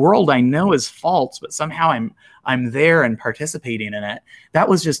like world I know is false, but somehow I'm there and participating in it. That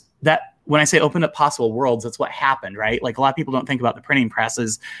was just that. When I say open up possible worlds, that's what happened, right? Like a lot of people don't think about the printing press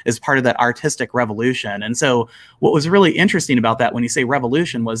as part of that artistic revolution. And so what was really interesting about that when you say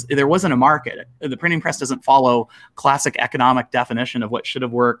revolution was there wasn't a market. The printing press doesn't follow classic economic definition of what should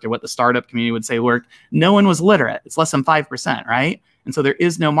have worked or what the startup community would say worked. No one was literate. It's less than 5%, right? And so there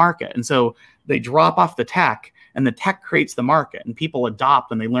is no market. And so they drop off the tech and the tech creates the market and people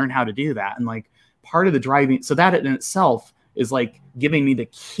adopt and they learn how to do that. And like part of the driving, so that in itself is like giving me the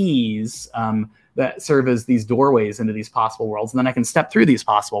keys that serve as these doorways into these possible worlds. And then I can step through these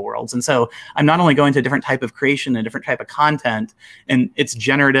possible worlds. And so I'm not only going to a different type of creation, a different type of content, and it's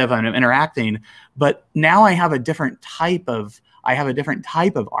generative and I'm interacting, but now I have a different type of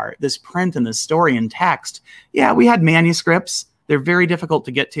art, this print and this story and text. Yeah, we had manuscripts. They're very difficult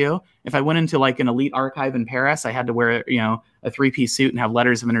to get to. If I went into like an elite archive in Paris, I had to wear, a 3-piece suit and have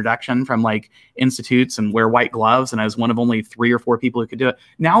letters of introduction from like institutes and wear white gloves. And I was one of only 3 or 4 people who could do it.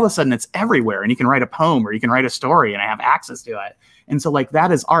 Now all of a sudden it's everywhere and you can write a poem or you can write a story and I have access to it. And so like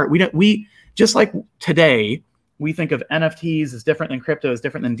that is art. We just like today, we think of NFTs as different than crypto, as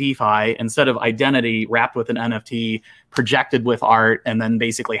different than DeFi, instead of identity wrapped with an NFT, projected with art, and then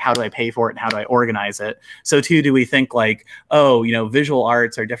basically how do I pay for it and how do I organize it? So too do we think like, oh, visual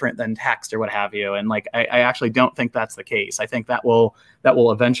arts are different than text or what have you. And like I actually don't think that's the case. I think that will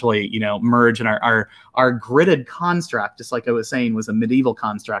eventually, merge, and our gridded construct, just like I was saying, was a medieval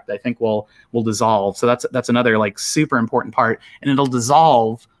construct, I think will dissolve. So that's another like super important part. And it'll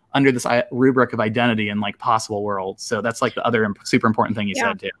dissolve under this rubric of identity and like possible worlds. So that's like the other super important thing you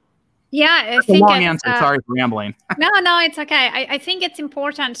said too. Yeah, I think a long answer. Sorry for rambling. No, it's okay. I think it's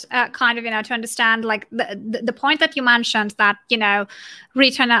important, kind of, to understand like the point that you mentioned that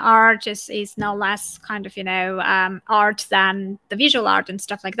written art is no less kind of art than the visual art and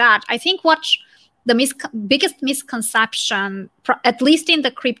stuff like that. I think what the biggest misconception, at least in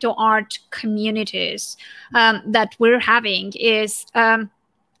the crypto art communities that we're having, is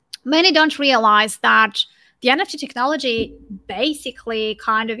many don't realize that the NFT technology basically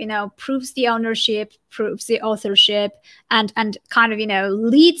kind of, proves the ownership, proves the authorship, and kind of,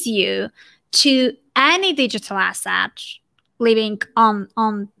 leads you to any digital asset living on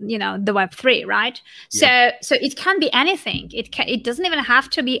the Web3, right? Yeah. So it can be anything. It doesn't even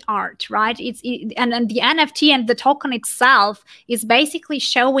have to be art, right? And the NFT and the token itself is basically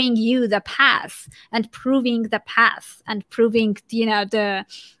showing you the path and proving the path and proving the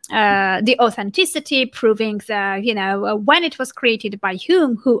authenticity, proving the when it was created by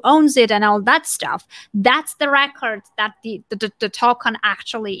who owns it, and all that stuff. That's the record that the token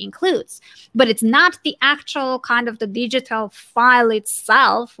actually includes. But it's not the actual kind of the digital file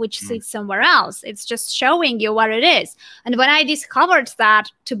itself, which sits somewhere else. It's just showing you what it is. And when I discovered that,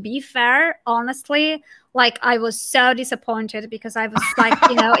 to be fair, honestly, like I was so disappointed, because I was like,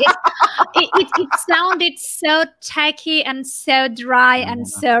 it sounded so techy and so dry and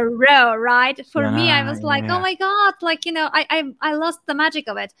so raw, right? For me, I was like, oh my God, like, I lost the magic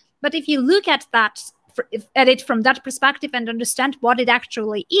of it. But if you look at it from that perspective and understand what it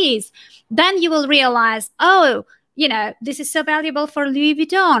actually is, then you will realize, oh, this is so valuable for Louis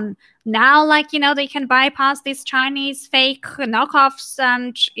Vuitton. Now, like, they can bypass these Chinese fake knockoffs.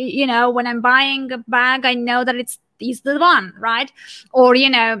 And, when I'm buying a bag, I know that it's the one, right? Or,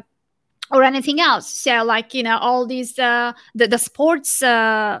 or anything else. So like, all these, the sports,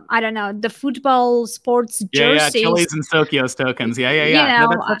 I don't know, the football sports jerseys. Yeah, Chili's and Tokyo's tokens. Yeah. No,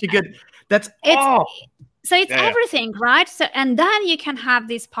 that's such a good, So it's everything, right? So, and then you can have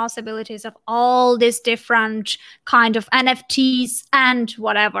these possibilities of all these different kind of NFTs and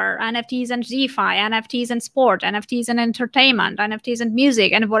whatever, NFTs and DeFi, NFTs and sport, NFTs and entertainment, NFTs and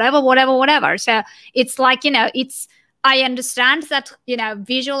music, and whatever. So it's like, I understand that,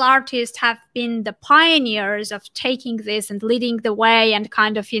 visual artists have been the pioneers of taking this and leading the way and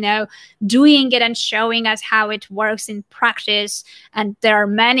kind of, doing it and showing us how it works in practice. And there are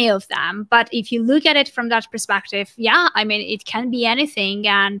many of them. But if you look at it from that perspective, I mean, it can be anything.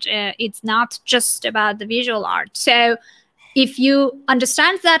 And it's not just about the visual art. So if you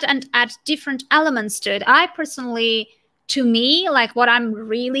understand that and add different elements to it, I personally, to me, like what I'm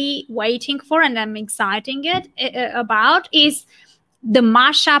really waiting for and I'm exciting about is the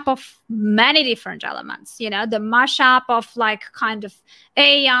mashup of many different elements, the mashup of like kind of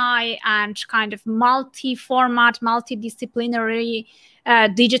AI and kind of multi-format, multidisciplinary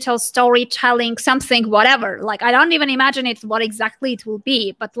digital storytelling, something, whatever. Like, I don't even imagine it, what exactly it will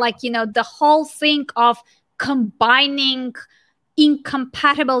be, but like, the whole thing of combining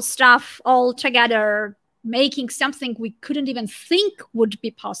incompatible stuff all together, making something we couldn't even think would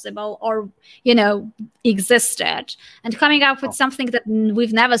be possible or, existed, and coming up with something that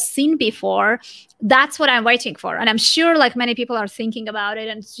we've never seen before. That's what I'm waiting for. And I'm sure like many people are thinking about it,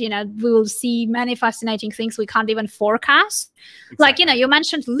 and, we will see many fascinating things we can't even forecast. Exactly. Like, you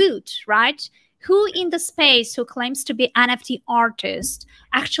mentioned Loot, right? Who in the space who claims to be NFT artist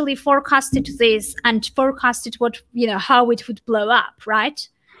actually forecasted this and forecasted what, how it would blow up, right?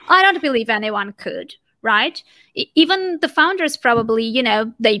 I don't believe anyone could. Right? Even the founders probably,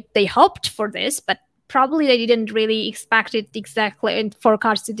 they hoped for this, but probably they didn't really expect it exactly and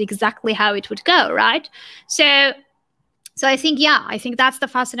forecasted exactly how it would go, right? So I think, I think that's the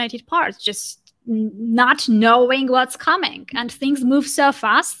fascinating part, just not knowing what's coming, and things move so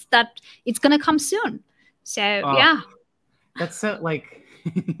fast that it's going to come soon. So, yeah. That's so like,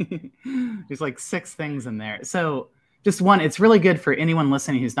 there's like 6 things in there. So just one, it's really good for anyone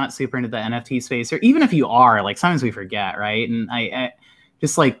listening who's not super into the NFT space, or even if you are, like sometimes we forget, right? And I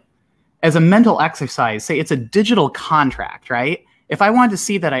just like, as a mental exercise, say it's a digital contract, right? If I wanted to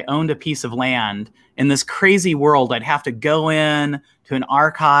see that I owned a piece of land in this crazy world, I'd have to go in to an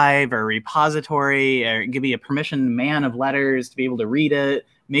archive or a repository, or give me a permission man of letters to be able to read it.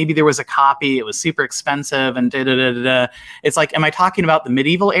 Maybe there was a copy, it was super expensive, and da-da-da-da-da. It's like, am I talking about the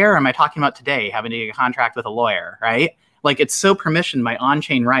medieval era? Or am I talking about today, having to get a contract with a lawyer, right? Like, it's so permissioned by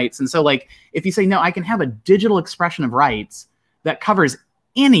on-chain rights. And so like, if you say, no, I can have a digital expression of rights that covers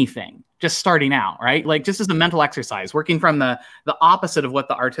anything, just starting out, right? Like, just as a mental exercise, working from the opposite of what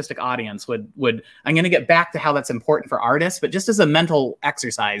the artistic audience would, I'm going to get back to how that's important for artists, but just as a mental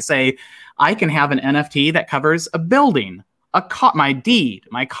exercise, say, I can have an NFT that covers a building, my deed,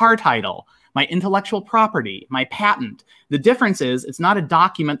 my car title, my intellectual property, my patent. The difference is it's not a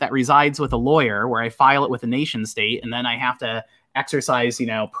document that resides with a lawyer where I file it with a nation state and then I have to exercise,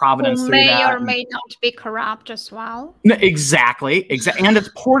 provenance through that. May or may not be corrupt as well. No, exactly. And it's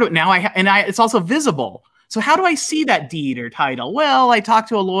portable now. It's also visible. So how do I see that deed or title? Well, I talk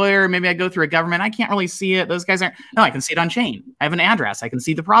to a lawyer. Maybe I go through a government. I can't really see it. Those guys aren't. No, I can see it on chain. I have an address. I can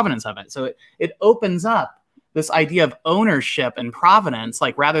see the provenance of it. So it opens up this idea of ownership and provenance,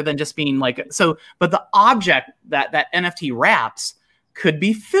 like rather than just being like, so, but the object that NFT wraps could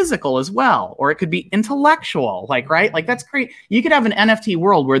be physical as well, or it could be intellectual, like, right? Like, that's great. You could have an NFT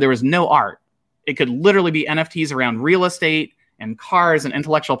world where there was no art. It could literally be NFTs around real estate and cars and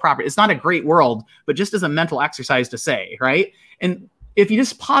intellectual property. It's not a great world, but just as a mental exercise to say, right? And if you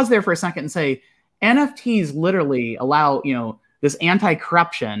just pause there for a second and say, NFTs literally allow, this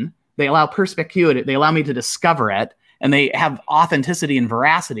anti-corruption. They allow perspicuity. They allow me to discover it, and they have authenticity and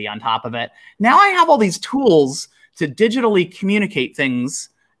veracity on top of it. Now I have all these tools to digitally communicate things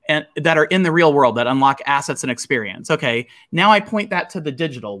that are in the real world that unlock assets and experience. Okay, now I point that to the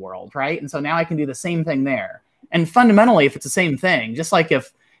digital world, right? And so now I can do the same thing there. And fundamentally, if it's the same thing, just like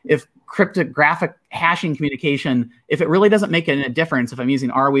if cryptographic hashing communication, if it really doesn't make a difference if I'm using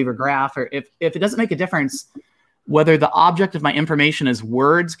Arweave or Graph, or if it doesn't make a difference whether the object of my information is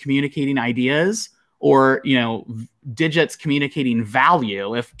words communicating ideas or, digits communicating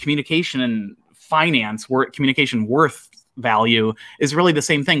value, if communication and finance, communication worth value is really the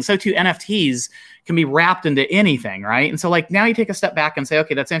same thing. So too, NFTs can be wrapped into anything, right? And so like, now you take a step back and say,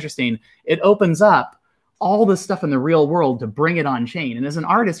 okay, that's interesting. It opens up all this stuff in the real world to bring it on chain. And as an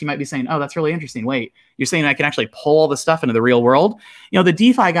artist, you might be saying, oh, that's really interesting. Wait, you're saying I can actually pull all this stuff into the real world? The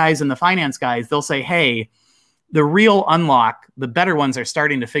DeFi guys and the finance guys, they'll say, hey, the real unlock, the better ones are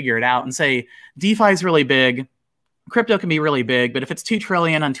starting to figure it out and say, DeFi is really big. Crypto can be really big, but if it's 2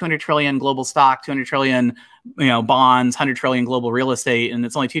 trillion on 200 trillion global stock, 200 trillion, bonds, 100 trillion global real estate, and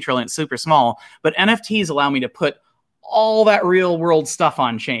it's only 2 trillion, it's super small. But NFTs allow me to put all that real world stuff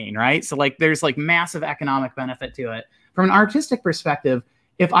on chain, right? So like, there's like massive economic benefit to it. From an artistic perspective,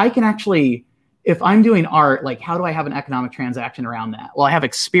 if I'm doing art, like, how do I have an economic transaction around that? Well, I have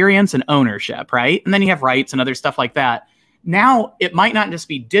experience and ownership, right? And then you have rights and other stuff like that. Now, it might not just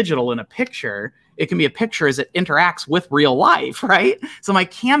be digital in a picture. It can be a picture as it interacts with real life, right? So my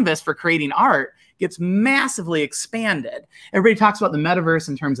canvas for creating art gets massively expanded. Everybody talks about the metaverse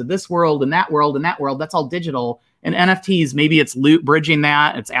in terms of this world and that world and that world. That's all digital. And NFTs, maybe it's loop bridging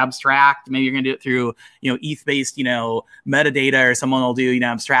that, it's abstract. Maybe you're going to do it through, ETH-based, metadata, or someone will do,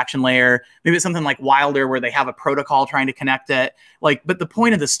 abstraction layer. Maybe it's something like Wilder where they have a protocol trying to connect it. Like, but the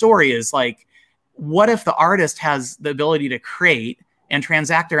point of the story is like, what if the artist has the ability to create and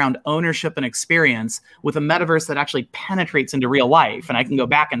transact around ownership and experience with a metaverse that actually penetrates into real life, and I can go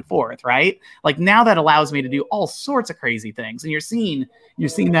back and forth, right? Like, now that allows me to do all sorts of crazy things. And you're seeing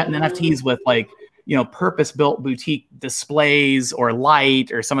that in NFTs with like, purpose-built boutique displays or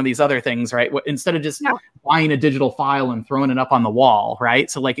light or some of these other things, right? Instead of just buying a digital file and throwing it up on the wall, right?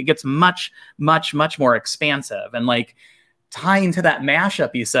 So like, it gets much, much, much more expansive. And like, tying to that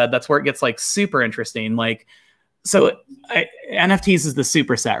mashup you said, that's where it gets like super interesting. Like, so NFTs is the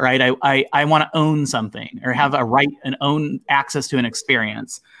superset, right? I want to own something or have a right and own access to an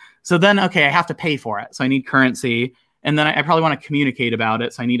experience. So then, okay, I have to pay for it. So I need currency. And then I probably want to communicate about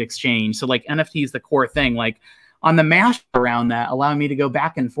it. So I need exchange. So like, NFT is the core thing. Like, on the mashup around that, allowing me to go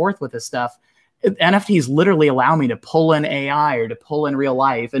back and forth with this stuff, NFTs literally allow me to pull in AI or to pull in real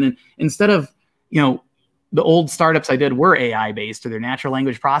life. And instead of, the old startups I did were AI based, or their natural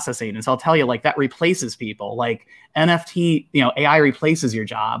language processing. And so I'll tell you, like, that replaces people. Like, NFT, AI replaces your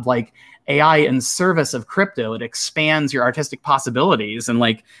job. Like, AI in service of crypto, it expands your artistic possibilities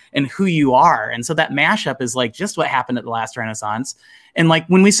and who you are. And so that mashup is like just what happened at the last Renaissance. And like,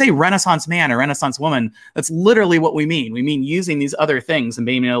 when we say Renaissance man or Renaissance woman, that's literally what we mean. We mean using these other things and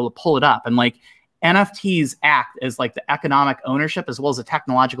being able to pull it up. And like, NFTs act as like the economic ownership as well as the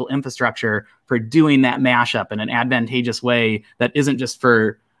technological infrastructure for doing that mashup in an advantageous way that isn't just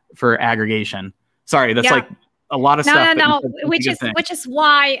for aggregation. Sorry, that's like a lot of stuff. No, which is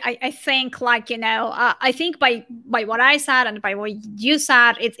why I think, like, I think by what I said and by what you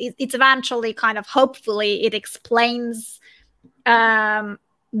said, it's eventually kind of, hopefully it explains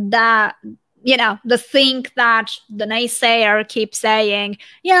that, the thing that the naysayer keeps saying,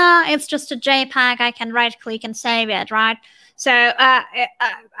 yeah, it's just a JPEG, I can right click and save it, right? So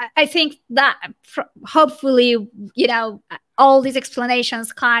I think that hopefully, all these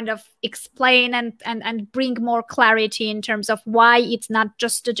explanations kind of explain and bring more clarity in terms of why it's not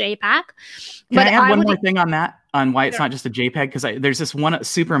just a JPEG. Can I add one more thing on that, on why it's not just a JPEG? Because there's this one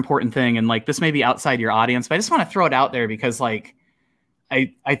super important thing, and like, this may be outside your audience, but I just want to throw it out there because like,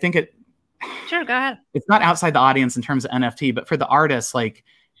 I think it, sure, go ahead. It's not outside the audience in terms of NFT, but for the artists, like,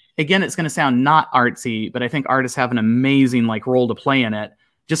 again, it's going to sound not artsy, but I think artists have an amazing like role to play in it.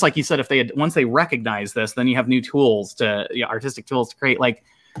 Just like you said, if they had, once they recognize this, then you have new tools to, artistic tools to create. Like,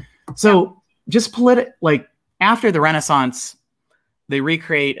 so just like, after the Renaissance, they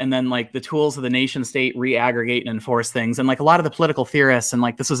recreate, and then like the tools of the nation state re-aggregate and enforce things. And like, a lot of the political theorists, and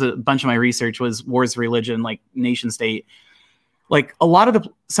like, this was a bunch of my research, was wars of religion, like nation state. Like,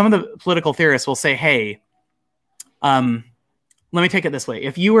 some of the political theorists will say, hey, let me take it this way.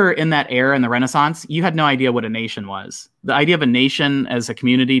 If you were in that era in the Renaissance, you had no idea what a nation was. The idea of a nation as a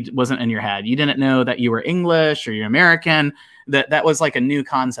community wasn't in your head. You didn't know that you were English or you're American. That was like a new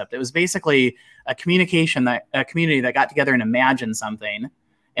concept. It was basically a community that got together and imagined something.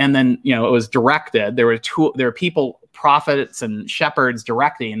 And then, it was directed. There were people, prophets and shepherds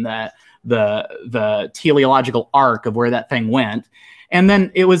directing the teleological arc of where that thing went. And then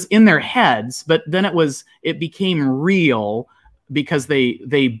it was in their heads, but then it became real because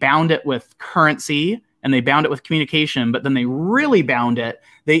they bound it with currency and they bound it with communication, but then they really bound it.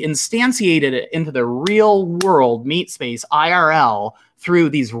 They instantiated it into the real world, meat space, IRL, through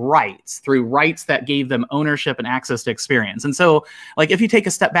these rights, that gave them ownership and access to experience. And so, like, if you take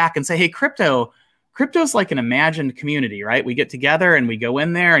a step back and say, hey, crypto's like an imagined community, right? We get together and we go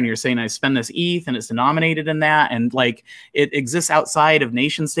in there, and you're saying, I spend this ETH and it's denominated in that. And like, it exists outside of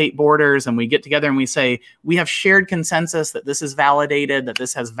nation state borders. And we get together and we say, we have shared consensus that this is validated, that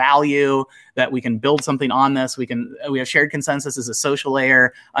this has value, that we can build something on this. We have shared consensus as a social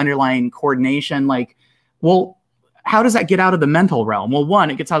layer, underlying coordination. Like, well, how does that get out of the mental realm? Well,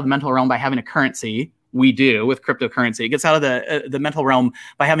 one, it gets out of the mental realm by having a currency. We do with cryptocurrency. It gets out of the mental realm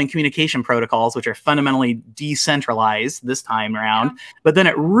by having communication protocols, which are fundamentally decentralized this time around. Yeah. But then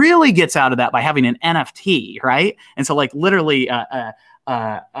it really gets out of that by having an NFT, right? And so, like, literally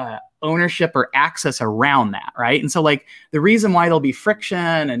ownership or access around that, right? And so, like, the reason why there'll be friction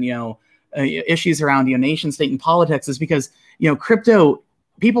and issues around nation state and politics is because crypto.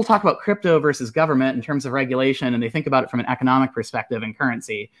 People talk about crypto versus government in terms of regulation, and they think about it from an economic perspective and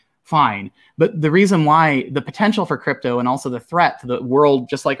currency. Fine. But the reason why the potential for crypto and also the threat to the world,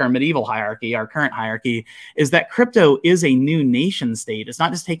 just like our medieval hierarchy, our current hierarchy, is that crypto is a new nation state. It's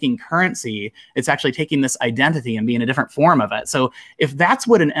not just taking currency, it's actually taking this identity and being a different form of it. So if that's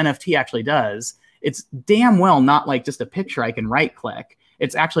what an NFT actually does, it's damn well not like just a picture I can right click.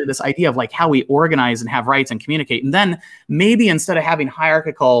 It's actually this idea of like how we organize and have rights and communicate. And then maybe instead of having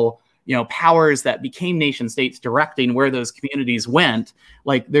hierarchical, powers that became nation states directing where those communities went,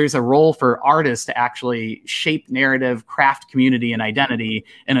 like there's a role for artists to actually shape narrative, craft community and identity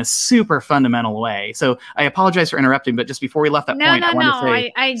in a super fundamental way. So I apologize for interrupting, but just before we left that point, I want to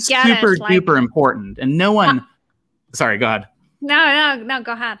say I get super it. duper important. And no one, sorry, go ahead. No,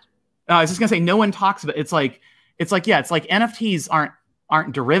 go ahead. I was just gonna say, no one talks about, it's like NFTs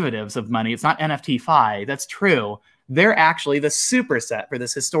aren't derivatives of money. It's not NFT-fi. That's true. They're actually the superset for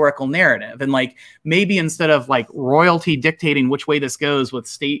this historical narrative. And like maybe instead of like royalty dictating which way this goes with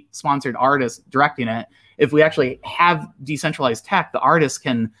state-sponsored artists directing it, if we actually have decentralized tech, the artists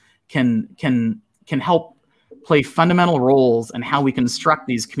can help play fundamental roles in how we construct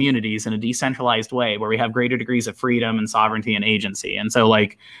these communities in a decentralized way where we have greater degrees of freedom and sovereignty and agency. And so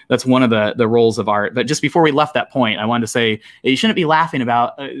like, that's one of the roles of art. But just before we left that point, I wanted to say, you shouldn't be laughing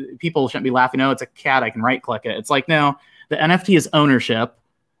about, people shouldn't be laughing, oh, it's a cat, I can right click it. It's like, no, the NFT is ownership.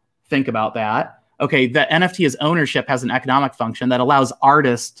 Think about that. Okay, the NFT as ownership has an economic function that allows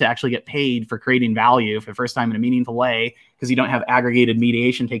artists to actually get paid for creating value for the first time in a meaningful way, because you don't have aggregated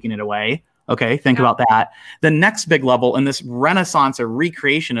mediation taking it away. Okay, think about that. The next big level in this renaissance or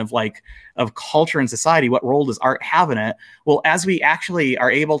recreation of culture and society, what role does art have in it? Well, as we actually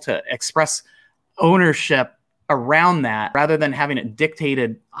are able to express ownership around that, rather than having it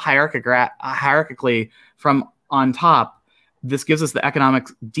dictated hierarchically from on top, this gives us the economic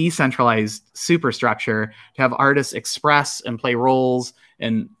decentralized superstructure to have artists express and play roles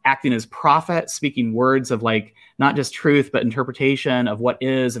and acting as prophet, speaking words of like not just truth, but interpretation of what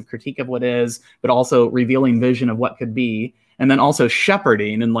is, of critique of what is, but also revealing vision of what could be. And then also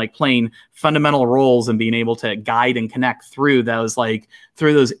shepherding and like playing fundamental roles and being able to guide and connect through those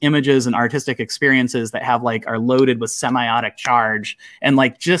images and artistic experiences that have are loaded with semiotic charge. And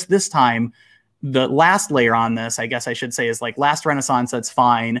like just this time, the last layer on this, I guess I should say, is like last Renaissance, that's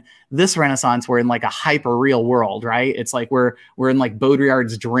fine. This Renaissance, we're in like a hyper real world, right? It's like we're in like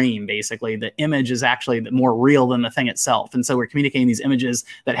Baudrillard's dream, basically. The image is actually more real than the thing itself. And so we're communicating these images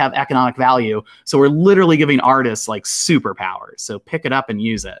that have economic value. So we're literally giving artists like superpowers. So pick it up and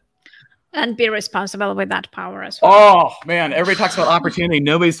use it. And be responsible with that power as well. Oh man, everybody talks about opportunity.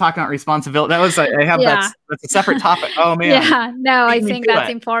 Nobody's talking about responsibility. That was that's a separate topic. Oh man. Yeah, no, I think that's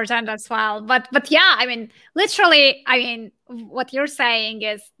important as well. But yeah, I mean, literally, I mean, what you're saying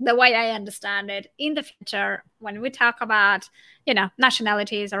is the way I understand it. In the future, when we talk about,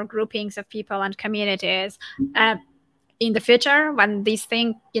 nationalities or groupings of people and communities, in the future, when this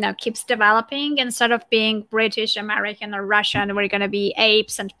thing, keeps developing, instead of being British, American, or Russian, we're going to be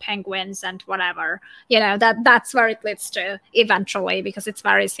apes and penguins and whatever. That's where it leads to eventually, because it's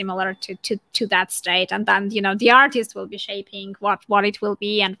very similar to that state. And then, the artist will be shaping what it will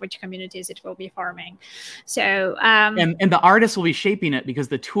be and which communities it will be forming. So and the artist will be shaping it, because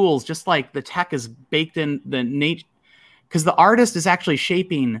the tools, just like the tech is baked in the nature, because the artist is actually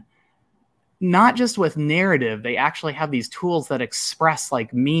shaping. Not just with narrative, they actually have these tools that express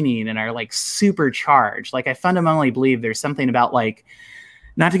like meaning and are like supercharged. Like I fundamentally believe there's something about like,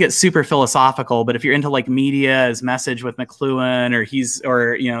 not to get super philosophical, but if you're into like media as message with McLuhan,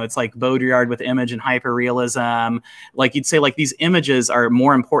 or it's like Baudrillard with image and hyperrealism, like you'd say like these images are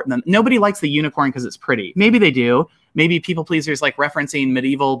more important than, nobody likes the unicorn because it's pretty. Maybe they do. Maybe people pleasers like referencing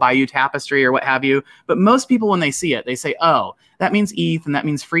medieval Bayeux tapestry or what have you. But most people, when they see it, they say, oh, that means ETH and that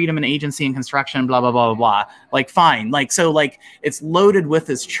means freedom and agency and construction, blah, blah, blah, blah, blah. Like, fine. Like, so like it's loaded with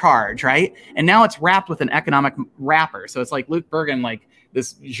this charge, right? And now it's wrapped with an economic wrapper. So it's like Luke Bergen, like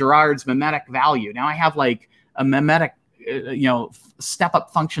this Girard's mimetic value. Now I have like a mimetic, step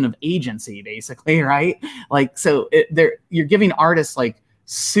up function of agency, basically, right? Like, so you're giving artists like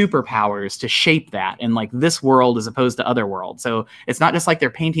superpowers to shape that in like this world as opposed to other worlds. So it's not just like they're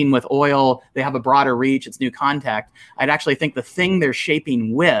painting with oil, they have a broader reach, it's new contact. I'd actually think the thing they're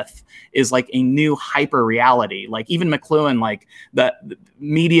shaping with is like a new hyper reality. Like even McLuhan, like the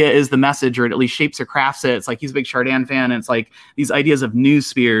media is the message, or at least shapes or crafts it. It's like he's a big Chardin fan, and it's like these ideas of new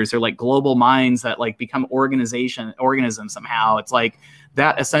spheres or like global minds that like become organisms somehow. It's like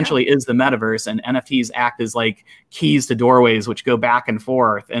that essentially is the metaverse, and NFTs act as like keys to doorways which go back and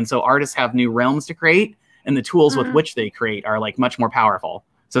forth. And so artists have new realms to create, and the tools with which they create are like much more powerful.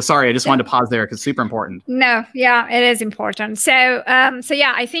 So sorry, I just wanted to pause there because it's super important. No, yeah, it is important. So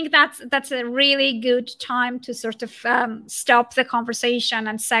yeah, I think that's a really good time to sort of stop the conversation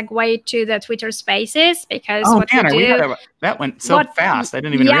and segue to the Twitter Spaces, because that went so fast. I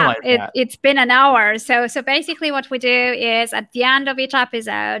didn't even realize that. It's been an hour. So basically, what we do is at the end of each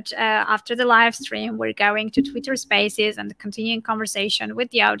episode, after the live stream, we're going to Twitter Spaces and continuing conversation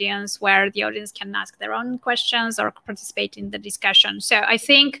with the audience, where the audience can ask their own questions or participate in the discussion. So I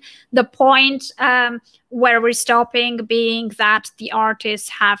think the point where we're stopping being that the artists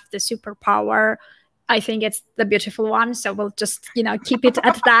have the superpower. I think it's the beautiful one. So we'll just, keep it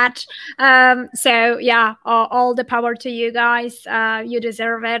at that. So yeah, all the power to you guys. You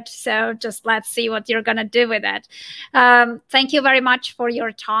deserve it. So just let's see what you're going to do with it. Thank you very much for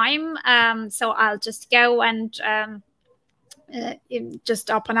your time. So I'll just go and just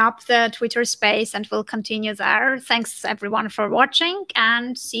open up the Twitter space and we'll continue there. Thanks everyone for watching,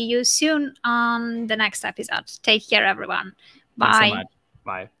 and see you soon on the next episode. Take care, everyone. Bye. Thanks so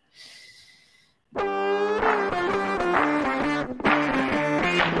much. Bye.